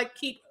content and to like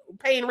keep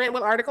paying rent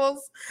with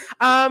articles.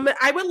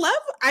 I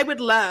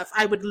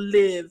would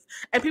live.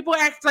 And people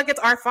act like it's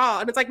our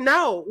fault. And it's like,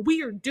 no,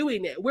 we are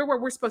doing it. We're where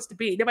we're supposed to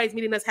be. Nobody's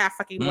meeting us half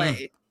fucking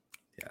way.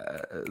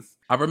 Yes.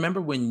 I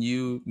remember when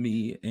you,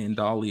 me, and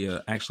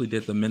Dahlia actually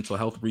did the mental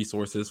health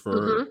resources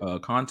for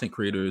content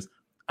creators.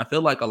 I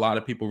feel like a lot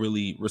of people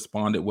really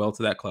responded well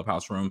to that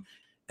Clubhouse room.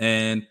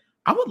 And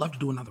I would love to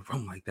do another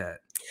room like that.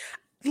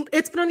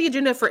 It's been on the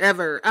agenda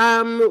forever.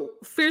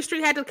 Fear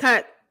Street had to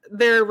cut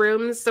their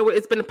rooms, so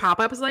it's been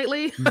pop-ups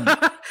lately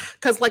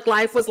because like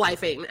life was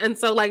lifing, and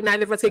so like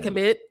neither of us could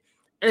commit,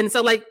 and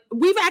so like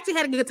we've actually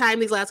had a good time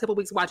these last couple of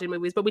weeks watching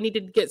movies, but we need to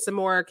get some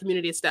more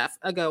community stuff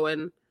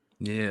going.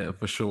 Yeah,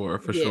 for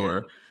sure.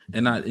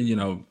 And I,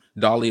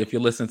 Dolly, if you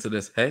listen to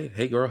this, hey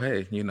girl,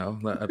 hey,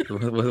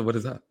 what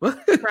is up?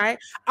 Right.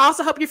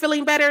 Also, hope you're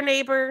feeling better,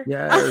 neighbor.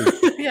 Yes.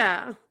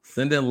 Yeah.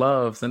 Send in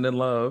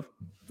love.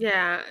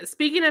 Yeah.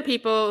 Speaking of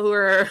people who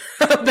are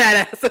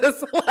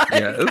badasses,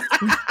 yes.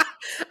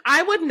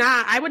 I would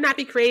not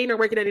be creating or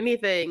working at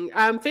anything.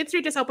 Fifth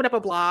Street just opened up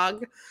a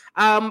blog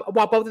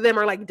while both of them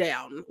are like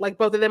down. Like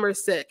both of them are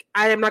sick.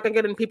 I am not going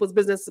to get in people's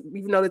business,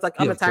 even though it's like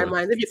on the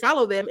timeline. If you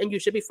follow them, and you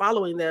should be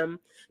following them,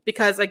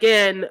 because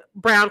again,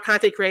 brown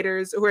content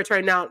creators who are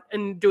turning out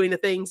and doing the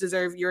things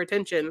deserve your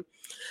attention.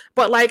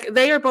 But like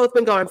they are both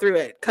been going through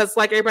it because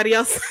like everybody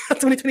else,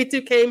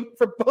 2022 came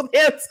from both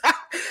ends.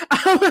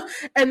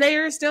 And they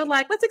are still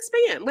like, let's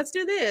expand, let's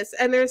do this.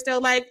 And they're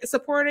still like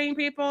supporting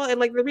people and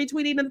like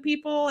retweeting the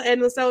people.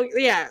 And so,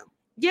 yeah,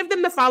 give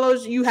them the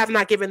follows you have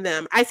not given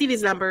them. I see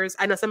these numbers.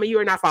 I know some of you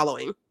are not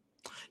following.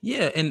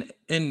 Yeah.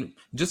 And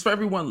just for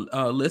everyone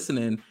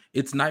listening,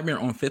 it's Nightmare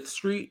on 5th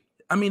Street.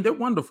 I mean, they're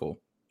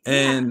wonderful.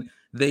 And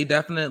they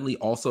definitely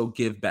also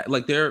give back.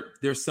 Like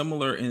they're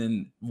similar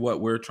in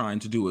what we're trying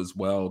to do as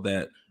well,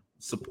 that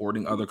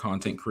supporting other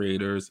content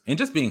creators and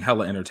just being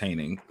hella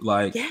entertaining.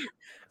 Like,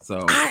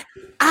 so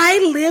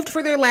I lived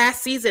for their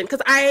last season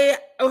because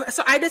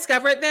I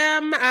discovered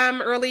them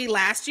early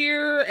last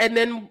year, and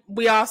then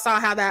we all saw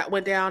how that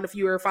went down if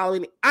you were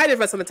following either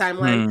of us on the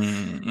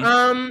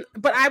timeline.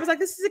 But I was like,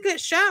 this is a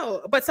good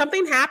show. But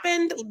something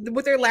happened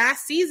with their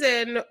last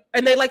season,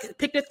 and they like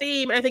picked a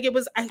theme. I think it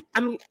was I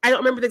don't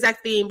remember the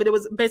exact theme, but it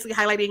was basically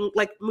highlighting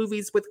like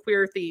movies with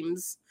queer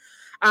themes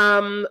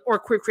or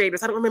queer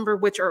creators. I don't remember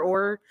which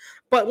or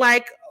but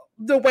like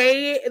the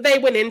way they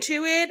went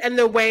into it and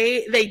the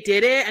way they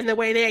did it and the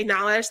way they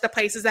acknowledged the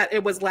places that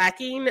it was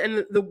lacking,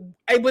 and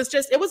it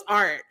was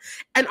art.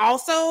 And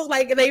also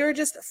like they were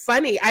just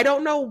funny. I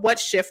don't know what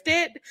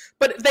shifted,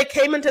 but they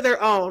came into their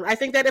own. I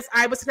think that if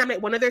I was to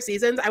nominate one of their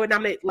seasons, I would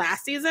nominate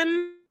last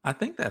season. I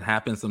think that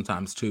happens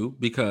sometimes too,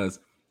 because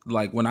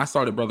like when I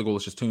started Brother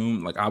Golish's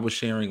Tomb, like I was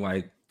sharing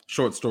like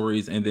short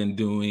stories and then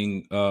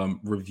doing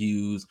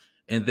reviews.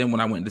 And then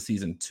when I went into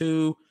season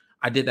 2,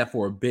 I did that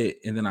for a bit.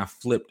 And then I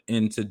flipped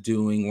into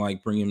doing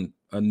like bringing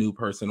a new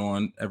person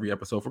on every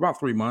episode for about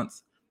 3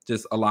 months.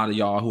 Just a lot of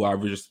y'all who I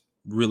just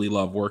really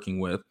love working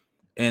with.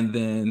 And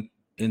then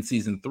in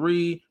season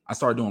 3, I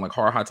started doing like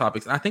horror hot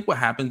topics. And I think what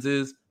happens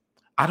is,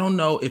 I don't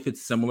know if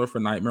it's similar for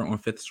Nightmare on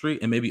 5th Street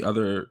and maybe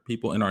other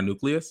people in our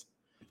nucleus,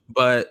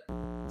 but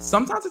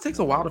sometimes it takes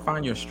a while to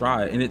find your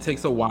stride, and it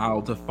takes a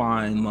while to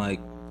find like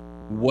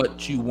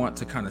what you want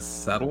to kind of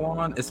settle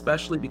on,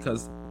 especially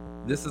because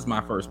this is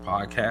my first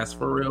podcast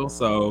for real.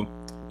 So,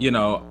 you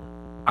know,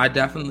 I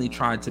definitely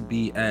tried to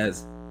be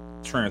as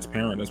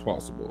transparent as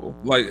possible.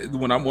 Like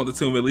when I'm on the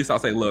Tomb, at least I'll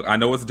say, look, I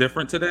know it's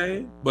different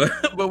today, but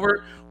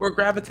we're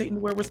gravitating to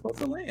where we're supposed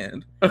to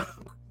land.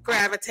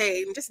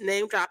 Gravitating, just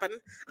name dropping.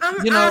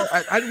 You know,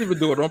 I didn't even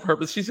do it on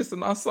purpose. She's just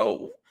in our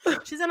soul.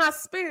 She's in our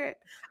spirit.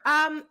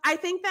 I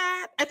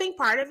think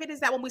part of it is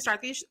that when we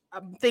start these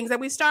things that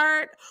we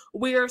start,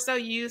 we are so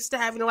used to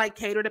having to like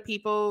cater to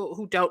people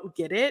who don't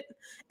get it,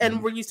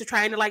 and we're used to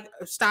trying to like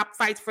stop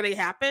fights before they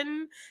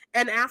happen.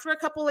 And after a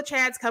couple of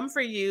chads come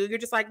for you, you're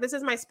just like, this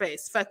is my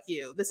space. Fuck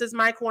you. This is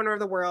my corner of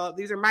the world.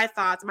 These are my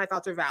thoughts. My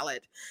thoughts are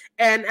valid.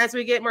 And as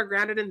we get more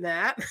grounded in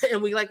that,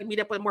 and we like meet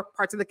up with more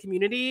parts of the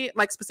community,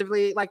 like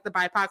specifically like the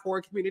BIPOC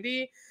horror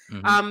community,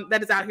 that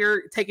is out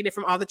here taking it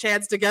from all the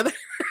chads together.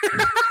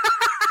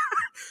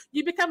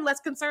 You become less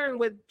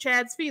concerned with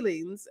Chad's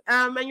feelings.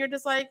 And you're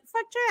just like,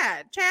 fuck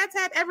Chad. Chad's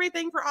had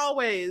everything for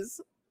always.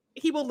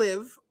 He will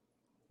live.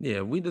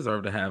 Yeah, we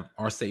deserve to have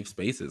our safe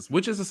spaces,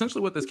 which is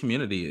essentially what this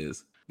community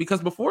is. Because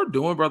before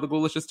doing Brother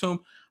Golish's Tomb,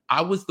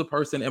 I was the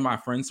person in my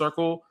friend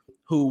circle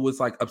who was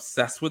like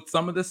obsessed with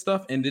some of this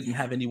stuff and didn't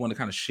have anyone to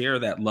kind of share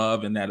that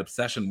love and that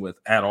obsession with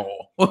at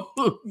all.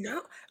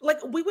 No,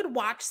 like we would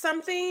watch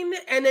something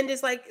and then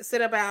just like sit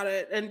about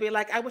it and be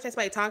like, I wish I had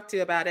somebody to talk to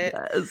about it.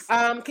 Yes.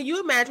 Can you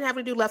imagine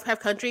having to do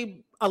Lovecraft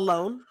Country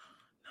alone?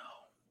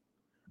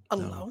 No.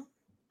 Alone?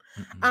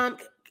 No.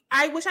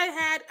 I wish I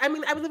had. I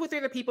mean, I would live with 3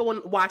 other people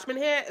when Watchmen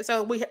hit,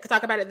 so we could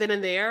talk about it then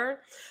and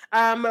there.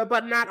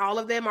 But not all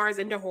of them are as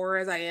into horror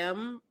as I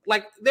am.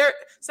 Like,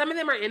 some of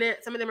them are in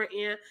it, some of them are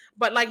in,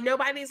 but like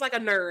nobody's like a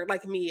nerd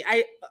like me.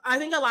 I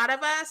think a lot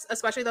of us,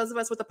 especially those of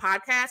us with the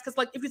podcast, because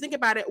like if you think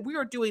about it, we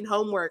are doing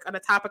homework on a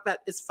topic that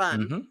is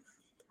fun.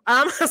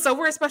 So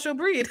we're a special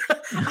breed.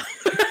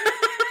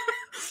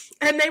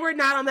 And they were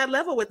not on that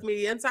level with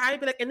me. And so I'd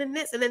be like, and then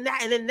this, and then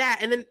that, and then that.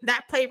 And then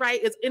that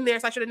playwright is in there.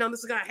 So I should have known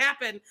this was going to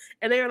happen.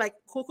 And they were like,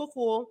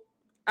 cool.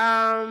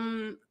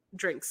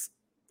 Drinks.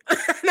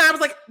 And I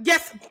was like,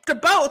 yes, to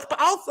both, but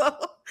also.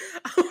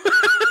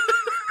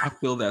 I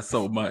feel that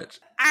so much.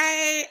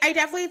 I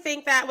definitely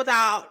think that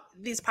without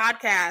these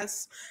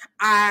podcasts,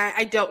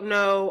 I don't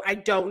know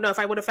if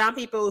I would have found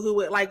people who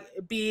would like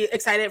be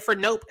excited for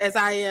Nope as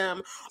I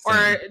am,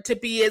 or to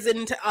be as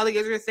into all the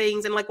other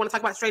things and like want to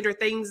talk about Stranger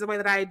Things the way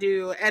that I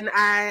do. And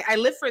I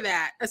live for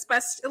that,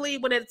 especially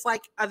when it's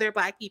like other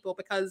Black people,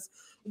 because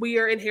we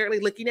are inherently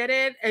looking at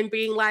it and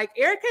being like,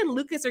 Erica and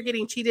Lucas are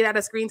getting cheated out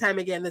of screen time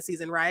again this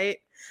season, right?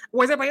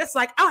 Whereas everybody else is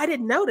like, oh, I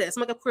didn't notice.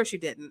 I'm like, of course you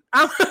didn't.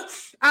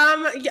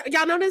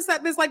 Y'all notice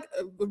that there's like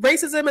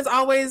racism is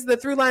always the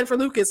through line for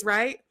Lucas,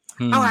 right?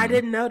 Oh, I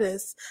didn't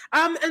notice.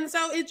 And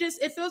so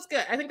it feels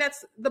good. I think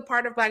that's the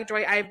part of Black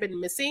joy I've been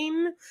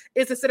missing,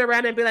 is to sit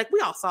around and be like, we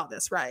all saw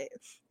this, right?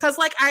 Because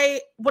like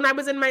when I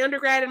was in my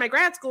undergrad and my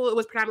grad school, it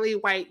was predominantly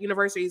white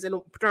universities and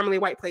predominantly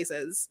white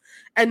places.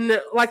 And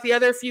like the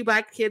other few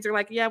Black kids are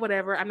like, yeah,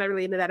 whatever. I'm not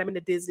really into that. I'm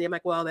into Disney. I'm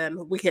like, well,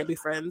 then we can't be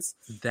friends.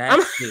 That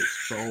is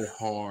so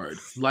hard.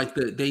 Like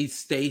they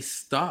stay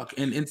stuck.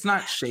 And it's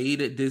not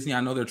shade at Disney.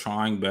 I know they're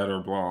trying better,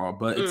 blah,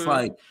 but it's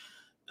like,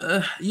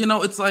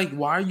 it's like,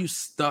 why are you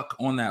stuck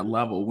on that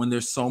level when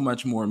there's so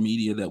much more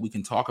media that we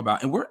can talk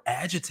about? And we're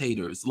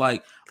agitators.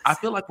 Like, I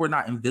feel like we're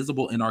not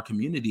invisible in our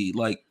community.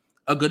 Like,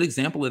 a good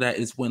example of that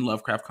is when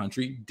Lovecraft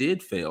Country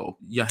did fail.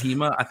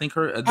 Yahima, I think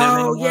her.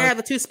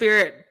 The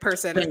Two-Spirit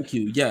person. Thank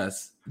you.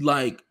 Yes.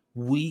 Like,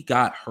 we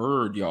got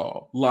heard,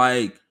 y'all.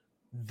 Like,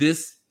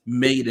 this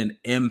made an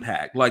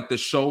impact. Like, the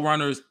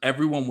showrunners,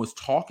 everyone was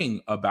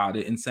talking about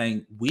it and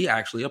saying, we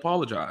actually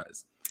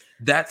apologize.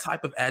 That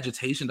type of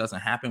agitation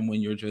doesn't happen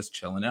when you're just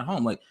chilling at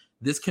home. Like,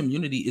 this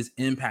community is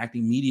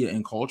impacting media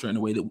and culture in a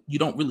way that you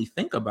don't really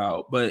think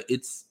about, but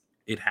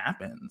it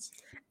happens.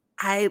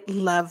 I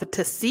love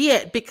to see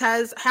it,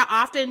 because how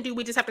often do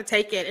we just have to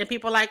take it? And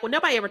people are like, well,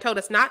 nobody ever told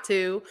us not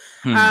to.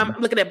 I'm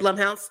looking at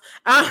Blumhouse.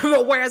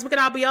 Whereas we can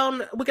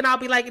all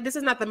be like, this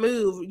is not the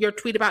move. Your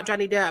tweet about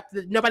Johnny Depp.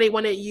 Nobody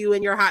wanted you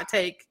and your hot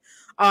take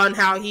on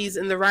how he's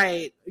in the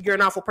right. You're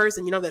an awful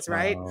person. You know this,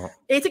 right?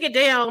 They took it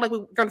down, like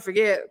we're going to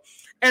forget.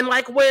 And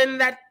like when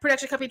that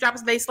production company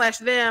drops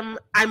they/them,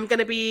 I'm going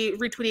to be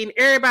retweeting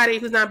everybody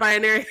who's not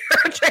binary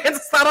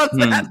trans on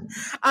that.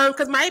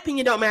 Because my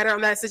opinion don't matter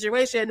on that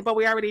situation, but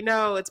we already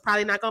know it's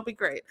probably not going to be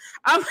great.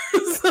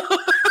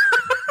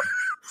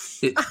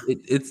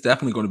 It's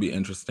definitely going to be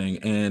interesting.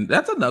 And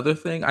that's another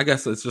thing. I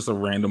guess it's just a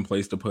random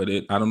place to put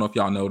it. I don't know if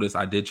y'all noticed,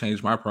 I did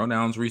change my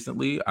pronouns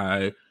recently.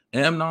 I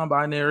am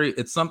non-binary.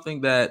 It's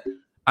something that,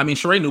 I mean,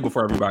 Sheree knew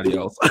before everybody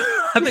else.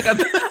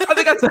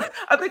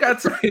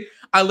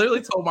 I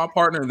literally told my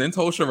partner and then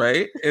told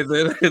Sheree,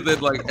 and then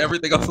like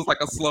everything else was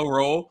like a slow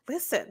roll.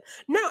 Listen,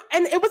 no,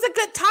 and it was a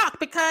good talk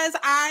because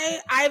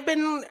I've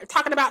been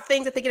talking about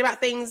things and thinking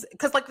about things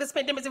because like this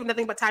pandemic is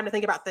nothing but time to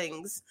think about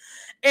things.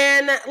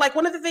 And like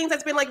one of the things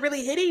that's been like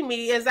really hitting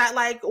me is that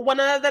like one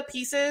of the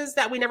pieces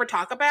that we never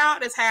talk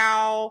about is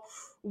how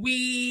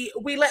we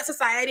let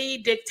society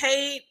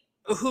dictate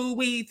who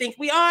we think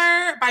we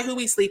are by who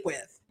we sleep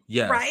with.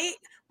 Yeah.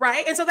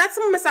 Right. And so that's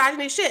some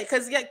misogyny shit.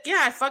 Cause yeah,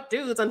 I fuck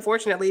dudes,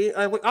 unfortunately.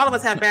 All of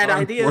us have bad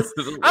ideas.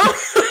 But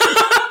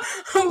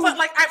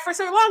like for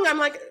so long, I'm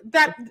like,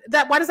 that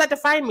why does that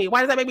define me?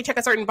 Why does that make me check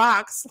a certain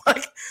box?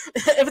 Like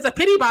if it's a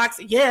pity box,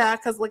 yeah,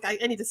 because like I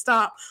need to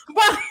stop.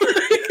 But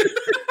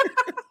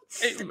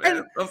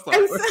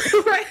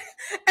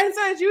and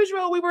so as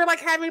usual, we were like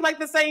having like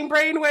the same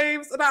brain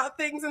waves about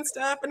things and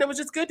stuff, and it was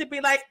just good to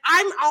be like,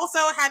 I'm also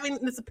having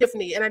this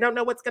epiphany, and I don't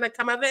know what's gonna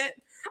come of it.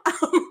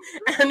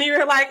 And you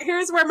were like,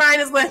 "Here's where mine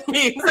has led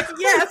me." Like,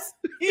 yes.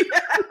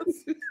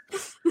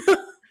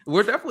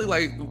 We're definitely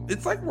like,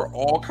 it's like we're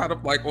all kind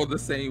of like on the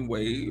same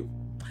wave,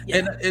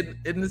 and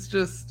it's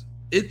just.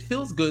 It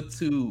feels good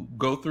to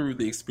go through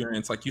the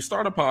experience. Like you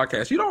start a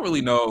podcast, you don't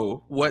really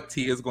know what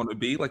tea is going to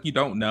be. Like you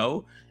don't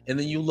know. And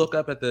then you look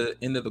up at the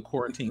end of the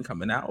quarantine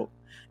coming out.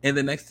 And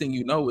the next thing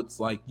you know, it's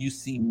like you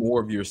see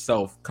more of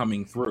yourself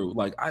coming through.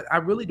 Like I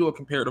really do a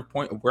comparative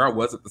point of where I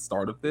was at the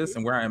start of this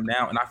and where I am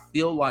now. And I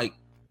feel like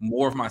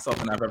more of myself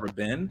than I've ever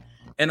been.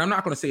 And I'm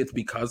not going to say it's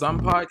because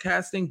I'm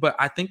podcasting, but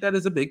I think that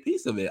is a big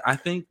piece of it. I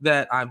think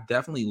that I've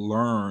definitely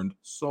learned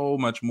so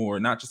much more,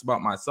 not just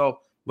about myself,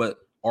 but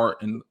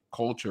art and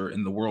culture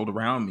in the world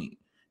around me.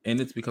 And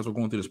it's because we're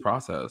going through this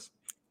process.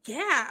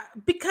 Yeah,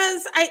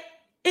 because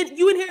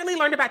you inherently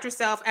learn about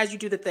yourself as you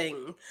do the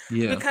thing.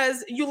 Yeah.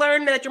 Because you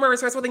learn that you're more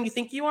resourceful than you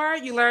think you are.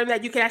 You learn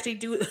that you can actually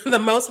do the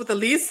most with the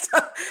least.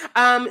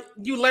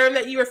 You learn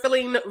that you are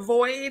filling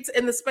voids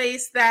in the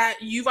space that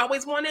you've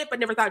always wanted, but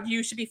never thought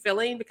you should be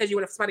filling because you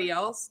want somebody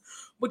else,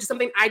 which is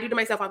something I do to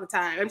myself all the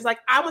time. I'm just like,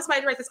 I want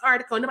somebody to write this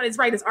article. And nobody's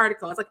writing this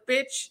article. It's like,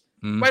 bitch,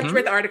 why don't you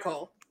write the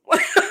article?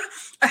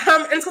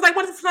 And so I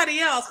want somebody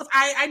else because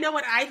I know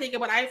what I think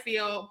and what I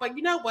feel. But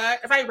you know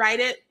what? If I write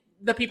it,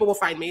 the people will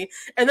find me,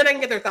 and then I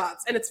can get their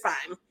thoughts, and it's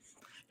fine.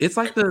 It's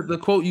like the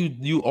quote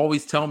you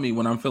always tell me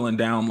when I'm feeling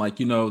down, like,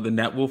 you know, the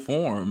net will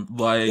form.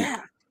 Like,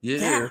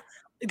 yeah.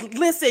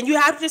 Listen, you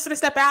have to just sort of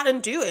step out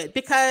and do it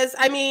because,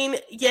 I mean,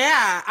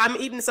 yeah, I'm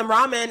eating some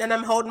ramen and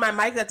I'm holding my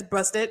mic that's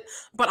busted,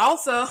 but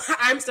also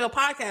I'm still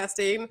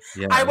podcasting.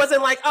 Yeah. I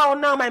wasn't like, oh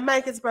no, my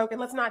mic is broken.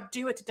 Let's not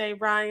do it today,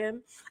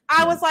 Ryan.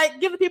 I was like,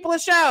 give the people a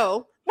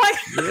show. Like,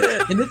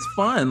 yeah, and it's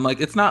fun.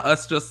 Like, it's not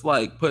us just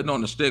like putting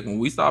on the stick. When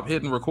we stop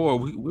hitting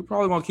record, we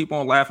probably gonna keep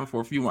on laughing for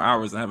a few more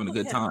hours and having a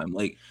good time.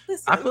 Like,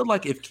 listen, I feel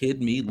like if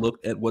Kid Me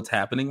looked at what's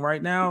happening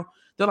right now,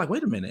 they're like,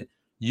 wait a minute.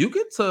 You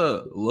get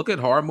to look at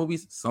horror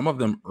movies, some of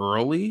them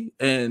early,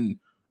 and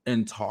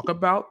talk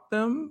about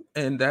them,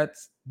 and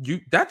that's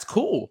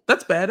cool.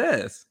 That's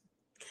badass.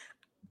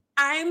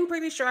 I'm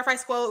pretty sure if I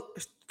scrolled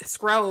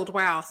through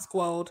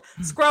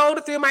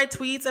my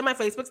tweets and my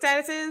Facebook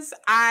statuses,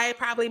 I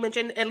probably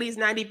mentioned at least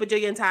 90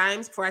 bajillion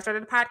times before I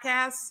started the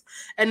podcast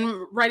and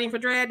writing for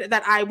Dread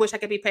that I wish I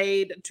could be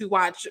paid to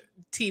watch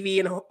TV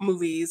and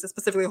movies,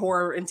 specifically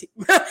horror and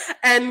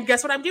and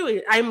guess what I'm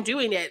doing? I'm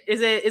doing it.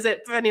 Is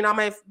it funding all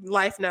my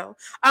life? No.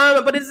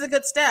 But it is a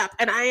good step.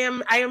 And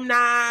I'm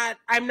not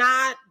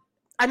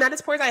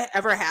as poor as I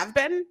ever have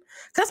been.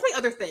 That's my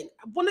other thing.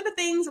 One of the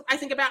things I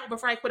think about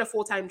before I quit a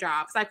full-time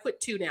job, because I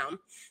quit 2 now,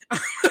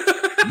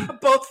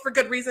 both for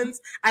good reasons.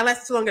 I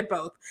lasted too long at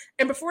both.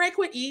 And before I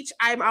quit each,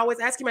 I'm always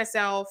asking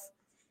myself,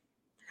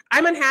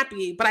 I'm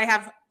unhappy, but I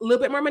have a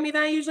little bit more money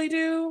than I usually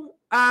do,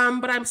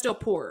 but I'm still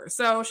poor.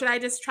 So should I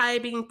just try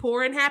being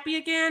poor and happy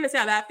again and see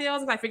how that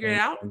feels if I figure it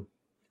out?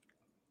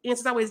 The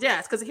answer's always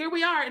yes, because here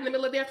we are in the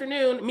middle of the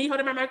afternoon, me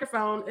holding my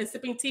microphone and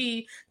sipping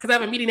tea because I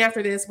have a meeting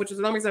after this, which is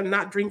the only reason I'm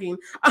not drinking.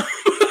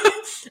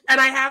 And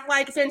I have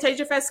like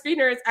Fantasia Fest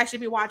screeners I should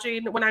be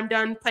watching when I'm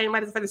done playing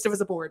Light as a Feather, Stiff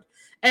as a Board.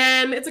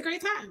 And it's a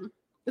great time.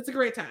 It's a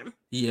great time.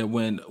 Yeah,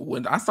 when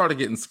I started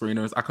getting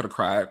screeners, I could have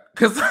cried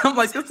because I'm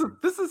like,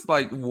 this is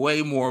like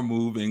way more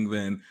moving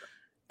than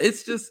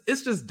it's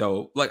just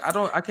dope. Like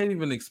I can't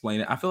even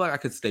explain it. I feel like I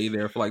could stay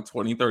there for like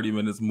 20, 30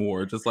 minutes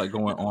more, just like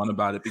going on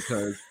about it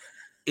because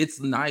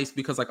it's nice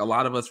because like a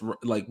lot of us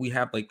like we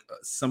have like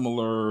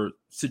similar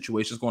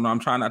situations going on. I'm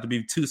trying not to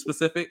be too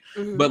specific,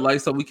 but like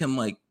so we can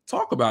like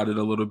talk about it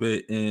a little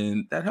bit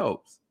and that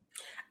helps.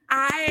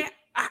 I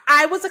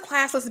was a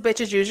classless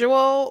bitch as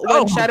usual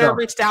when Shudder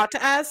reached out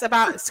to us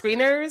about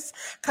screeners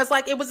because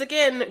like it was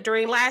again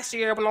during last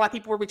year when a lot of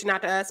people were reaching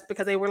out to us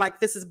because they were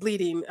like, this is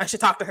bleeding. I should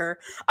talk to her.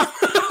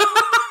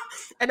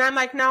 And I'm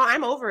like, no,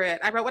 I'm over it.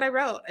 I wrote what I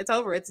wrote. It's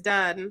over. It's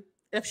done.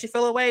 If she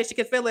feel away, she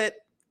could feel it.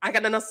 I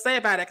got nothing else to say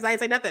about it because I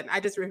didn't say nothing.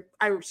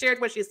 I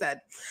shared what she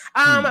said.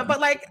 But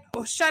like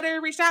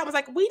Shudder reached out and was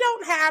like, we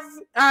don't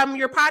have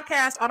your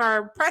podcast on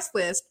our press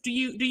list. Do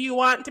you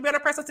want to be on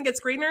our press list and get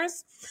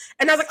screeners?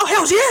 And I was like, oh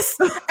hell yes.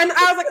 And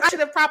I was like, I should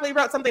have probably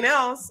wrote something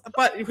else,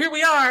 but here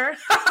we are.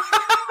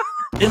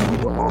 And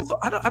we were also,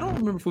 I don't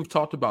remember if we've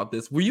talked about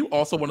this. Were you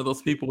also one of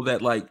those people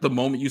that like the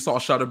moment you saw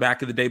Shudder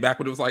back in the day, back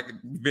when it was like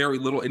very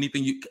little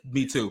anything?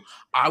 Me too.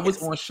 I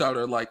was on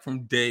Shudder like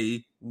from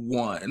day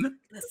one.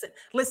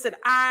 Listen,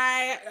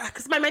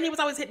 because my menu was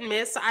always hit and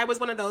miss. So I was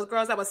one of those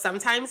girls that was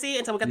sometimes see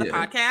until we got the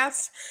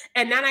podcast.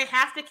 And now I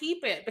have to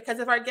keep it because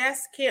if our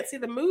guests can't see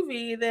the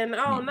movie, then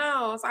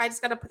no. So I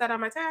just got to put that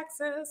on my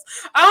taxes.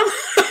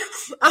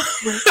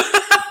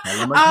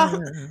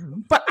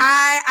 But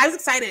I was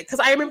excited because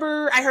I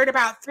remember I heard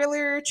about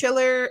Thriller,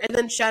 Chiller, and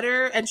then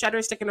Shudder, and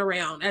Shudder sticking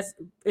around as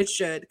it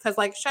should. Because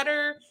like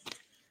Shudder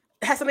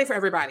has something for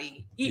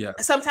everybody.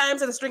 Sometimes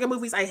there's a string of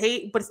movies I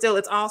hate, but still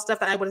it's all stuff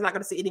that I was not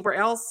going to see anywhere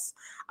else.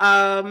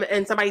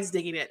 And somebody's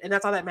digging it, and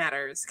that's all that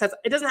matters. Because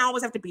it doesn't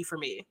always have to be for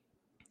me.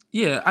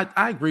 Yeah,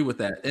 I agree with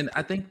that. And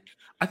I think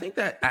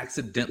that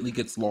accidentally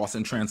gets lost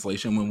in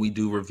translation when we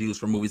do reviews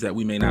for movies that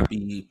we may not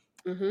be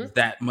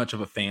that much of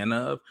a fan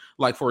of.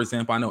 Like, for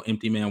example, I know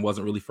Empty Man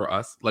wasn't really for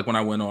us. Like when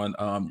I went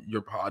on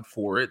your pod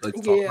for it, like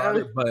to talk about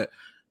it. But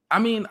I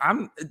mean,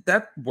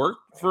 that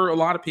worked for a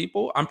lot of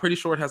people. I'm pretty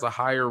sure it has a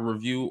higher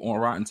review on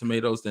Rotten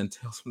Tomatoes than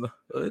Tales from the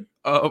Hood.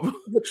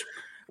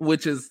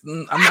 Which is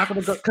I'm not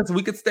gonna go because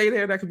we could stay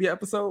there. That could be an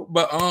episode.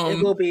 But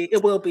it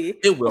will be.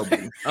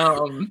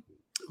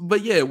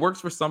 But yeah, it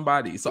works for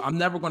somebody. So I'm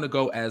never gonna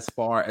go as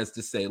far as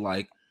to say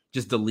like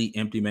just delete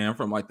Empty Man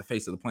from like the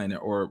face of the planet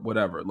or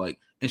whatever. Like,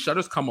 and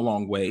Shudder's come a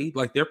long way.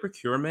 Like their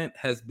procurement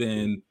has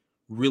been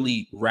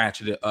really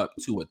ratcheted up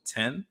to a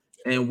 10,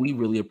 and we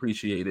really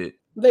appreciate it.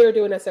 They are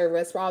doing a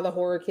service for all the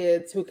horror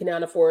kids who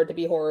cannot afford to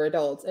be horror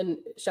adults, and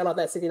shout out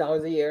that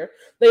 $60 a year.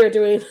 They are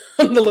doing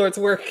the Lord's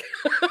work.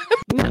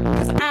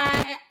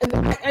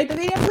 They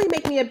definitely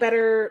make me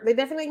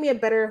a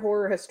better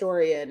horror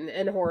historian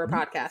and horror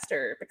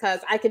podcaster because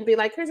I can be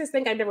like, here's this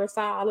thing I never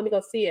saw. Let me go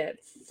see it,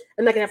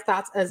 and I can have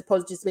thoughts as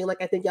opposed to just being like,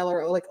 I think y'all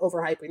are like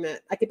overhyping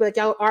it. I could be like,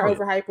 y'all are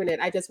overhyping it.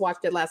 I just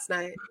watched it last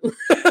night.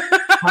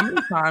 How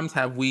many times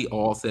have we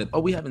all said, "Oh,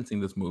 we haven't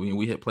seen this movie," and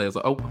we hit play as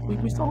like, "Oh,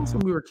 we saw this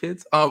when we were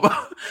kids."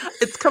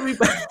 It's coming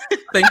back.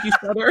 Thank you,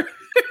 Shudder.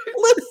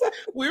 Listen,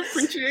 we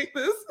appreciate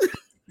this.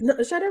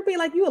 No, Shudder be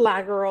like, "You a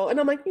lie, girl,"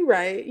 and I'm like, "You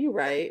right."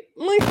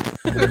 Like,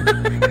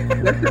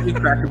 that's just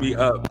cracking me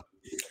up.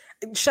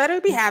 Shudder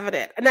be having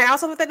it, and I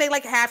also think that they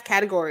like have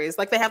categories.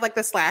 Like they have like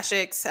the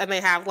slashics, and they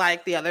have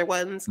like the other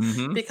ones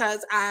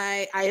because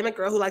I am a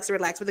girl who likes to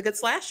relax with a good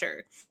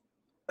slasher.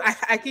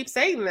 I keep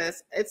saying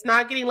this. It's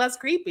not getting less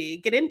creepy.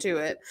 Get into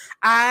it.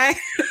 I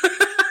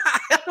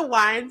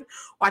unwind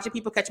watching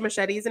people catch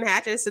machetes and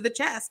hatchets to the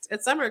chest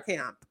at summer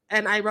camp.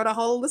 And I wrote a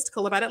whole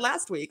listicle about it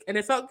last week, and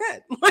it felt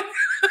good.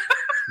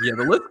 Yeah,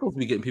 the listicles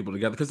be getting people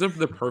together because they're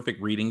the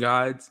perfect reading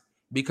guides.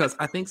 Because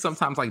I think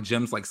sometimes like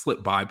gems like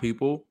slip by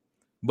people,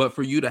 but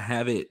for you to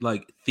have it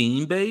like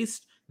theme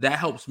based, that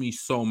helps me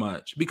so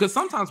much. Because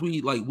sometimes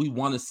we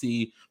want to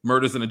see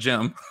murders in a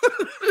gym.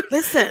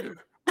 Listen.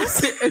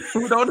 And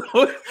we don't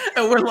know,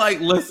 and we're like,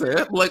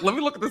 listen, like, let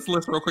me look at this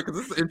list real quick because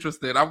this is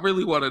interesting. I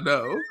really want to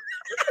know.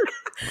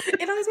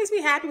 It always makes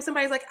me happy when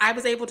somebody's like, I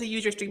was able to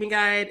use your streaming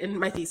guide in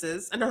my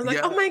thesis, and I was like,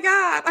 oh my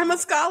god, I'm a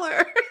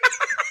scholar.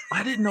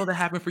 I didn't know that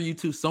happened for you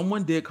too.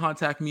 Someone did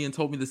contact me and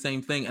told me the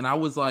same thing, and I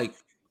was like,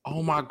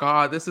 oh my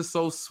god, this is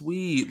so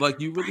sweet. Like,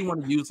 you really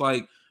want to use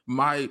like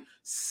my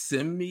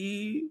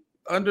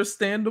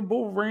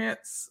understandable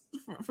rants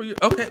for you.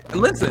 Okay,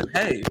 listen,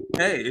 hey,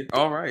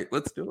 all right,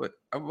 let's do it.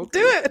 I'm okay.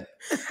 Do it.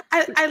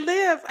 I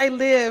live.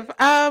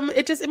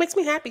 It makes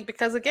me happy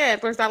because again,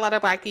 there's not a lot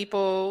of Black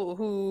people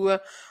who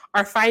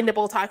are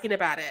findable talking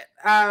about it.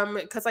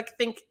 Because I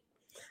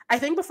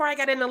think before I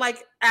got into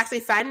like actually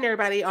finding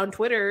everybody on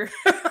Twitter,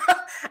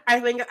 I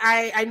think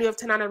I knew of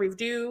Tanana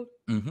Review.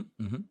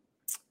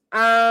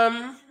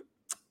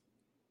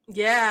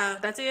 Yeah,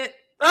 that's it.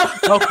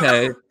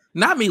 Okay,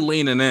 not me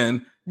leaning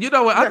in. You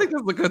know what? I think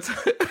it's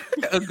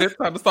a good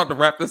time to start to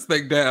wrap this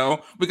thing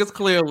down because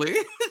clearly,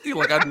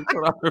 like I do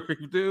what I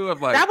do.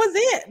 I'm like, that was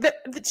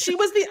it. She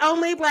was the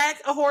only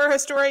Black horror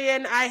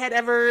historian I had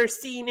ever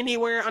seen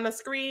anywhere on a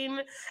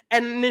screen,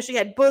 and then she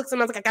had books,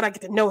 and I was like, I gotta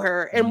get to know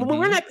her. And when we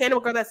were in that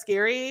panel, Girl, That's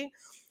Scary,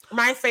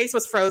 my face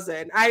was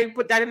frozen. I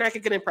didn't make a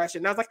good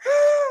impression. I was like,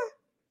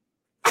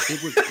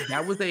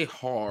 that was a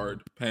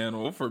hard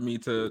panel for me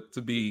to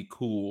be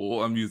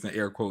cool. I'm using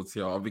air quotes,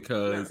 y'all,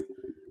 because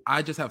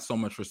I just have so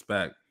much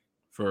respect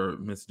for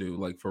Miss Du,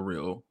 like for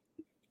real.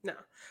 No.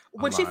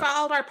 When she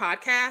followed our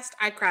podcast,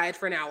 I cried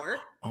for an hour.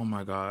 Oh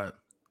my God.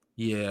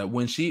 Yeah.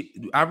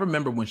 I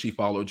remember when she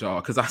followed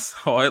y'all because I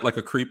saw it like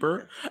a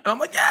creeper and I'm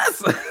like,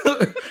 yes.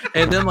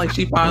 And then like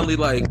she finally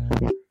like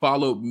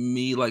followed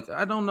me, like,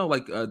 I don't know,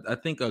 like I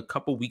think a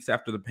couple weeks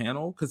after the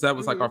panel because that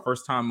was like our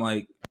first time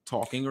like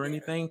talking or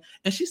anything.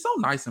 And she's so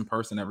nice in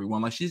person,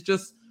 everyone. Like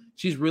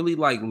she's really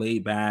like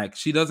laid back.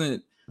 She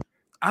doesn't,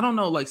 I don't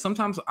know, like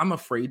sometimes I'm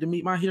afraid to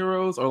meet my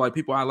heroes or like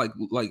people I like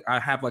I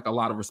have like a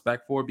lot of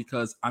respect for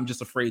because I'm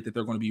just afraid that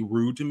they're going to be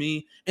rude to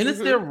me. And it's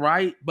their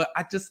right, but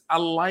I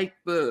like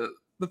the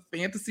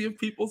fantasy of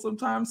people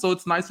sometimes. So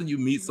it's nice when you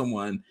meet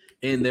someone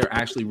and they're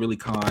actually really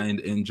kind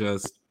and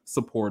just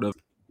supportive.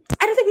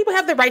 I don't think people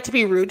have the right to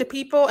be rude to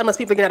people unless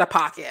people get out of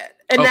pocket.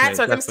 In that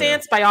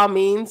circumstance, by all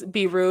means,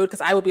 be rude,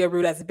 because I will be a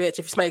rude as a bitch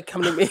if somebody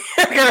come to me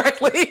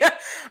directly.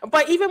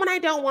 But even when I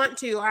don't want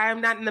to, or I'm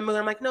not in the mood,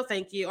 I'm like, no,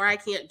 thank you, or I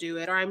can't do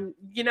it, or I'm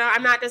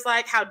not just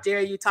like, how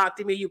dare you talk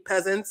to me, you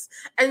peasants.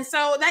 And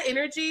so that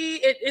energy,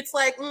 it's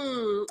like,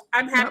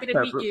 I'm happy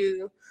to meet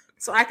you,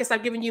 so I can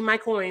stop giving you my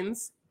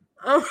coins.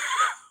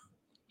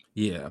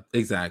 Yeah,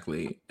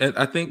 exactly. And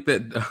I think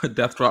that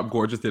Death Drop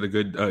Gorgeous did a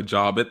good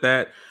job at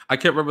that. I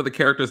can't remember the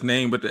character's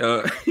name, but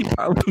I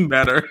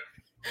met her.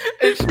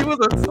 And she was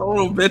a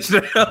total bitch to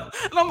hell.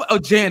 And I'm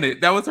like,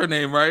 Janet, that was her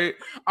name, right?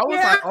 I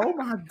was like, oh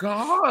my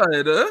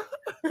God.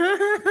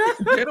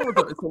 Janet was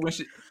so when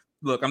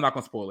look, I'm not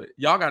gonna spoil it.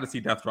 Y'all gotta see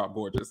Death Drop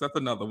Gorgeous. That's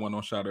another one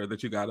on Shudder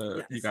that you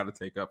gotta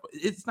take up.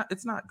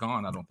 It's not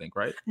gone, I don't think,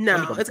 right?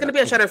 No, it's gonna be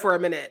on Shudder for a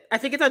minute. I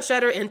think it's on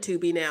Shudder and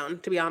Tubi now,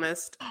 to be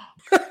honest.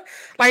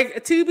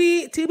 Like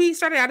Tubi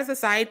started out as a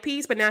side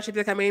piece, but now she's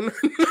becoming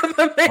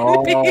the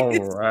main piece.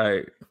 All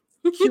right.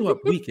 Cue up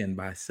Weekend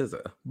by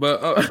SZA.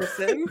 But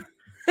listen.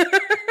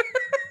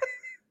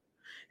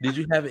 Did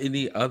you have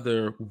any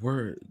other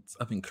words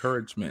of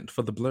encouragement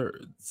for the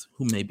blurs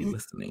who may be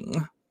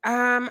listening?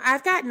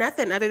 I've got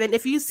nothing other than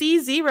if you see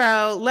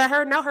Xero, let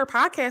her know her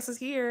podcast is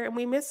here and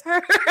we miss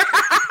her.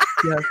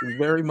 Yes,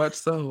 very much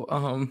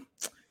so.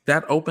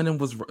 That opening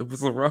was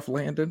a rough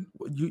landing.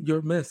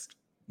 You're missed.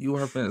 You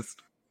are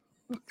missed.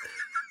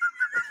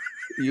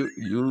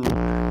 you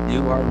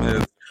are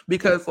missed.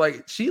 Because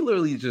like she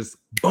literally just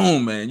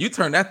boom, man. You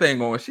turn that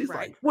thing on. She's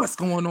like, "What's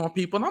going on,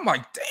 people?" And I'm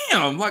like,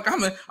 "Damn!" Like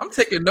I'm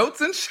taking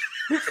notes and shit.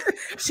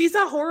 She's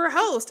a horror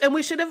host, and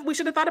we should have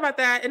thought about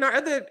that in our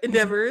other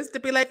endeavors to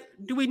be like,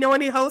 "Do we know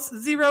any hosts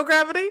Zero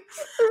Gravity?"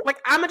 Like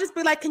I'm gonna just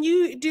be like, "Can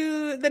you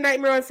do the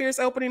Nightmare on Fierce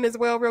opening as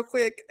well, real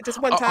quick,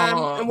 just one time,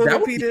 and we'll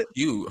repeat it."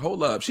 You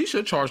hold up. She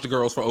should charge the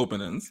girls for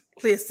openings.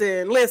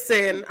 Listen.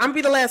 I'm gonna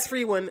be the last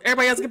free one.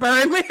 Everybody else get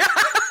behind me.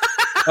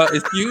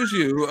 Excuse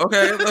you,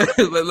 okay?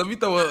 Let me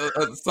throw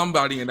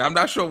somebody in there. I'm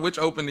not sure which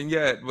opening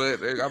yet, but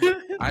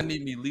I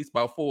need me at least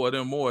about 4 of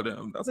them, more of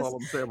them. That's all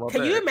I'm saying about that.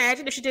 Can you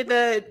imagine if she did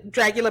the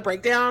Dracula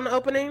Breakdown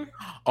opening?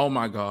 Oh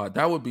my God,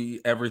 that would be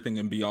everything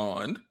and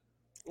beyond.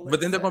 But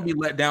then they're going to be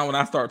let down when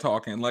I start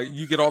talking. Like,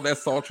 you get all that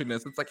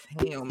sultriness. It's like,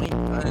 hell, man.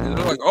 And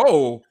they're like,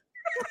 oh.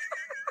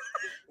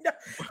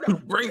 No,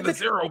 bring the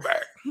Xero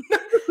back.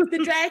 The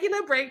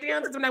Dracula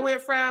Breakdowns is when I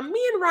went from me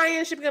and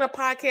Ryan should be on a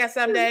podcast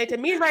someday to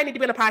me and Ryan need to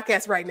be on a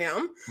podcast right now.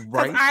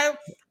 Right. I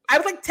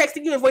was like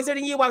texting you and voice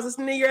noting you while I was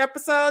listening to your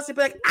episodes. You'd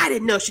be like, I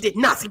didn't know she did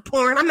Nazi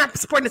porn. I'm not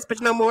supporting this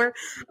bitch no more.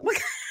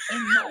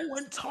 And no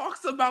one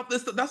talks about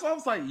this. That's why I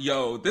was like,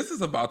 yo, this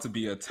is about to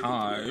be a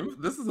time.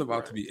 This is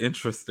about to be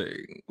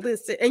interesting.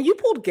 Listen, and you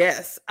pulled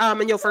guests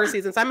in your first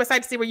season. So I'm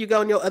excited to see where you go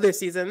in your other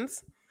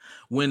seasons.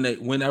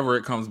 Whenever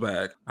it comes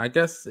back. I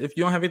guess if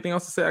you don't have anything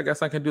else to say, I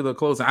guess I can do the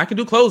closing. I can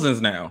do closings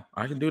now.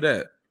 I can do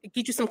that.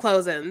 Get you some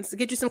closings.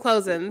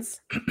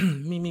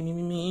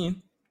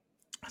 Me.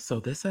 So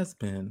this has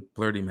been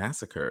Blurty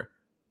Massacre,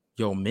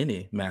 your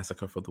mini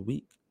massacre for the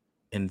week.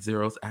 In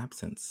Xero's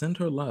absence, send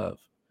her love.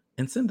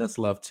 And send us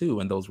love too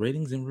in those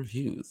ratings and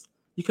reviews.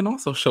 You can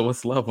also show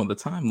us love on the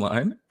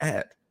timeline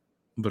at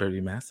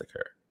Blurty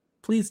Massacre.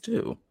 Please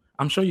do.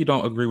 I'm sure you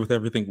don't agree with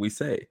everything we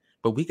say,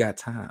 but we got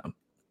time.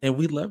 And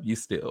we love you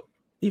still,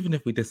 even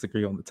if we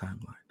disagree on the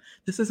timeline.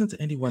 This isn't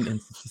to anyone in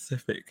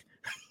specific.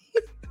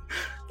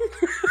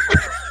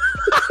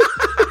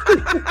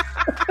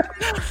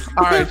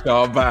 All right,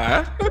 y'all.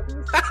 Bye.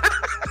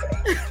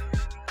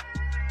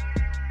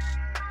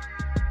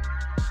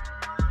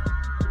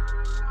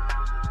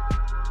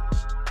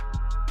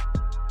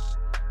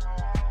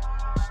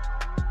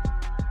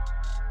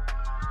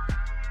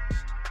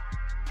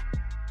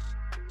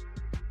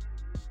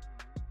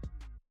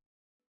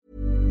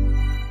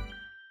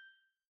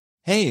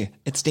 Hey,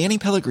 it's Danny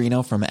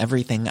Pellegrino from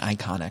Everything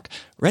Iconic.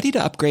 Ready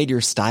to upgrade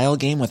your style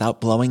game without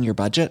blowing your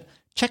budget?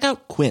 Check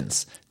out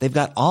Quince. They've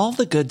got all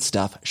the good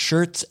stuff,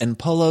 shirts and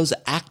polos,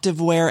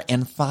 activewear,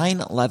 and fine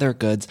leather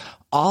goods,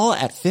 all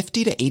at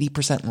 50 to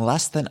 80%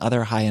 less than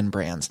other high-end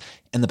brands.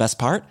 And the best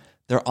part?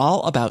 They're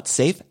all about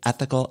safe,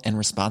 ethical, and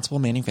responsible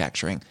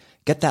manufacturing.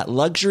 Get that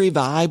luxury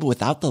vibe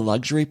without the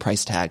luxury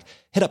price tag.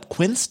 Hit up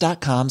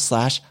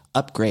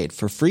quince.com/upgrade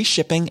for free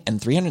shipping and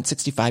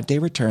 365-day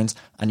returns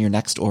on your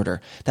next order.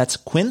 That's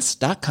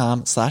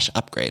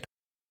quince.com/upgrade.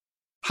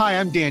 Hi,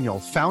 I'm Daniel,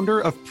 founder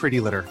of Pretty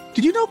Litter.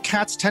 Did you know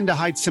cats tend to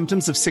hide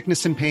symptoms of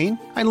sickness and pain?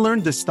 I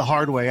learned this the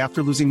hard way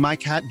after losing my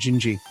cat,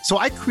 Gingy. So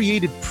I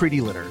created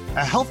Pretty Litter,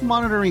 a health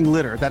monitoring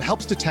litter that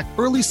helps detect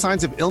early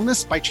signs of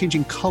illness by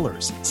changing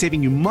colors,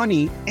 saving you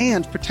money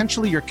and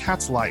potentially your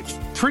cat's life.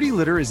 Pretty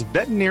Litter is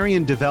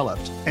veterinarian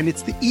developed, and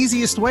it's the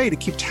easiest way to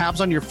keep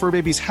tabs on your fur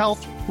baby's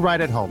health right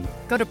at home.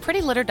 Go to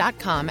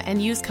prettylitter.com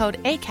and use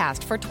code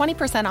ACAST for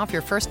 20% off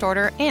your first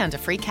order and a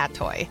free cat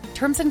toy.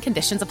 Terms and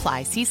conditions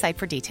apply. See site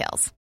for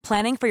details.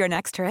 Planning for your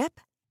next trip?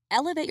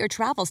 Elevate your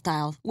travel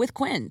style with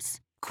Quince.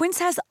 Quince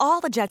has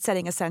all the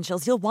jet-setting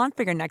essentials you'll want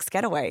for your next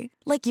getaway,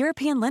 like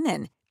European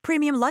linen,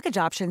 premium luggage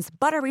options,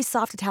 buttery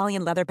soft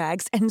Italian leather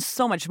bags, and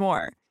so much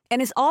more.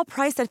 And is all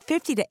priced at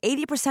 50 to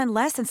 80%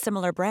 less than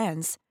similar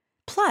brands.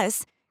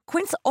 Plus,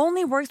 Quince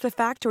only works with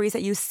factories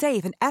that use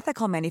safe and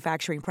ethical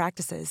manufacturing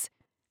practices.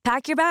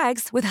 Pack your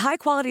bags with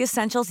high-quality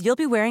essentials you'll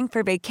be wearing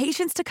for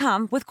vacations to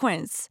come with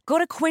Quince. Go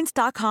to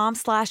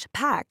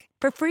quince.com/pack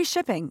for free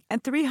shipping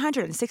and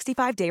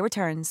 365-day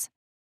returns.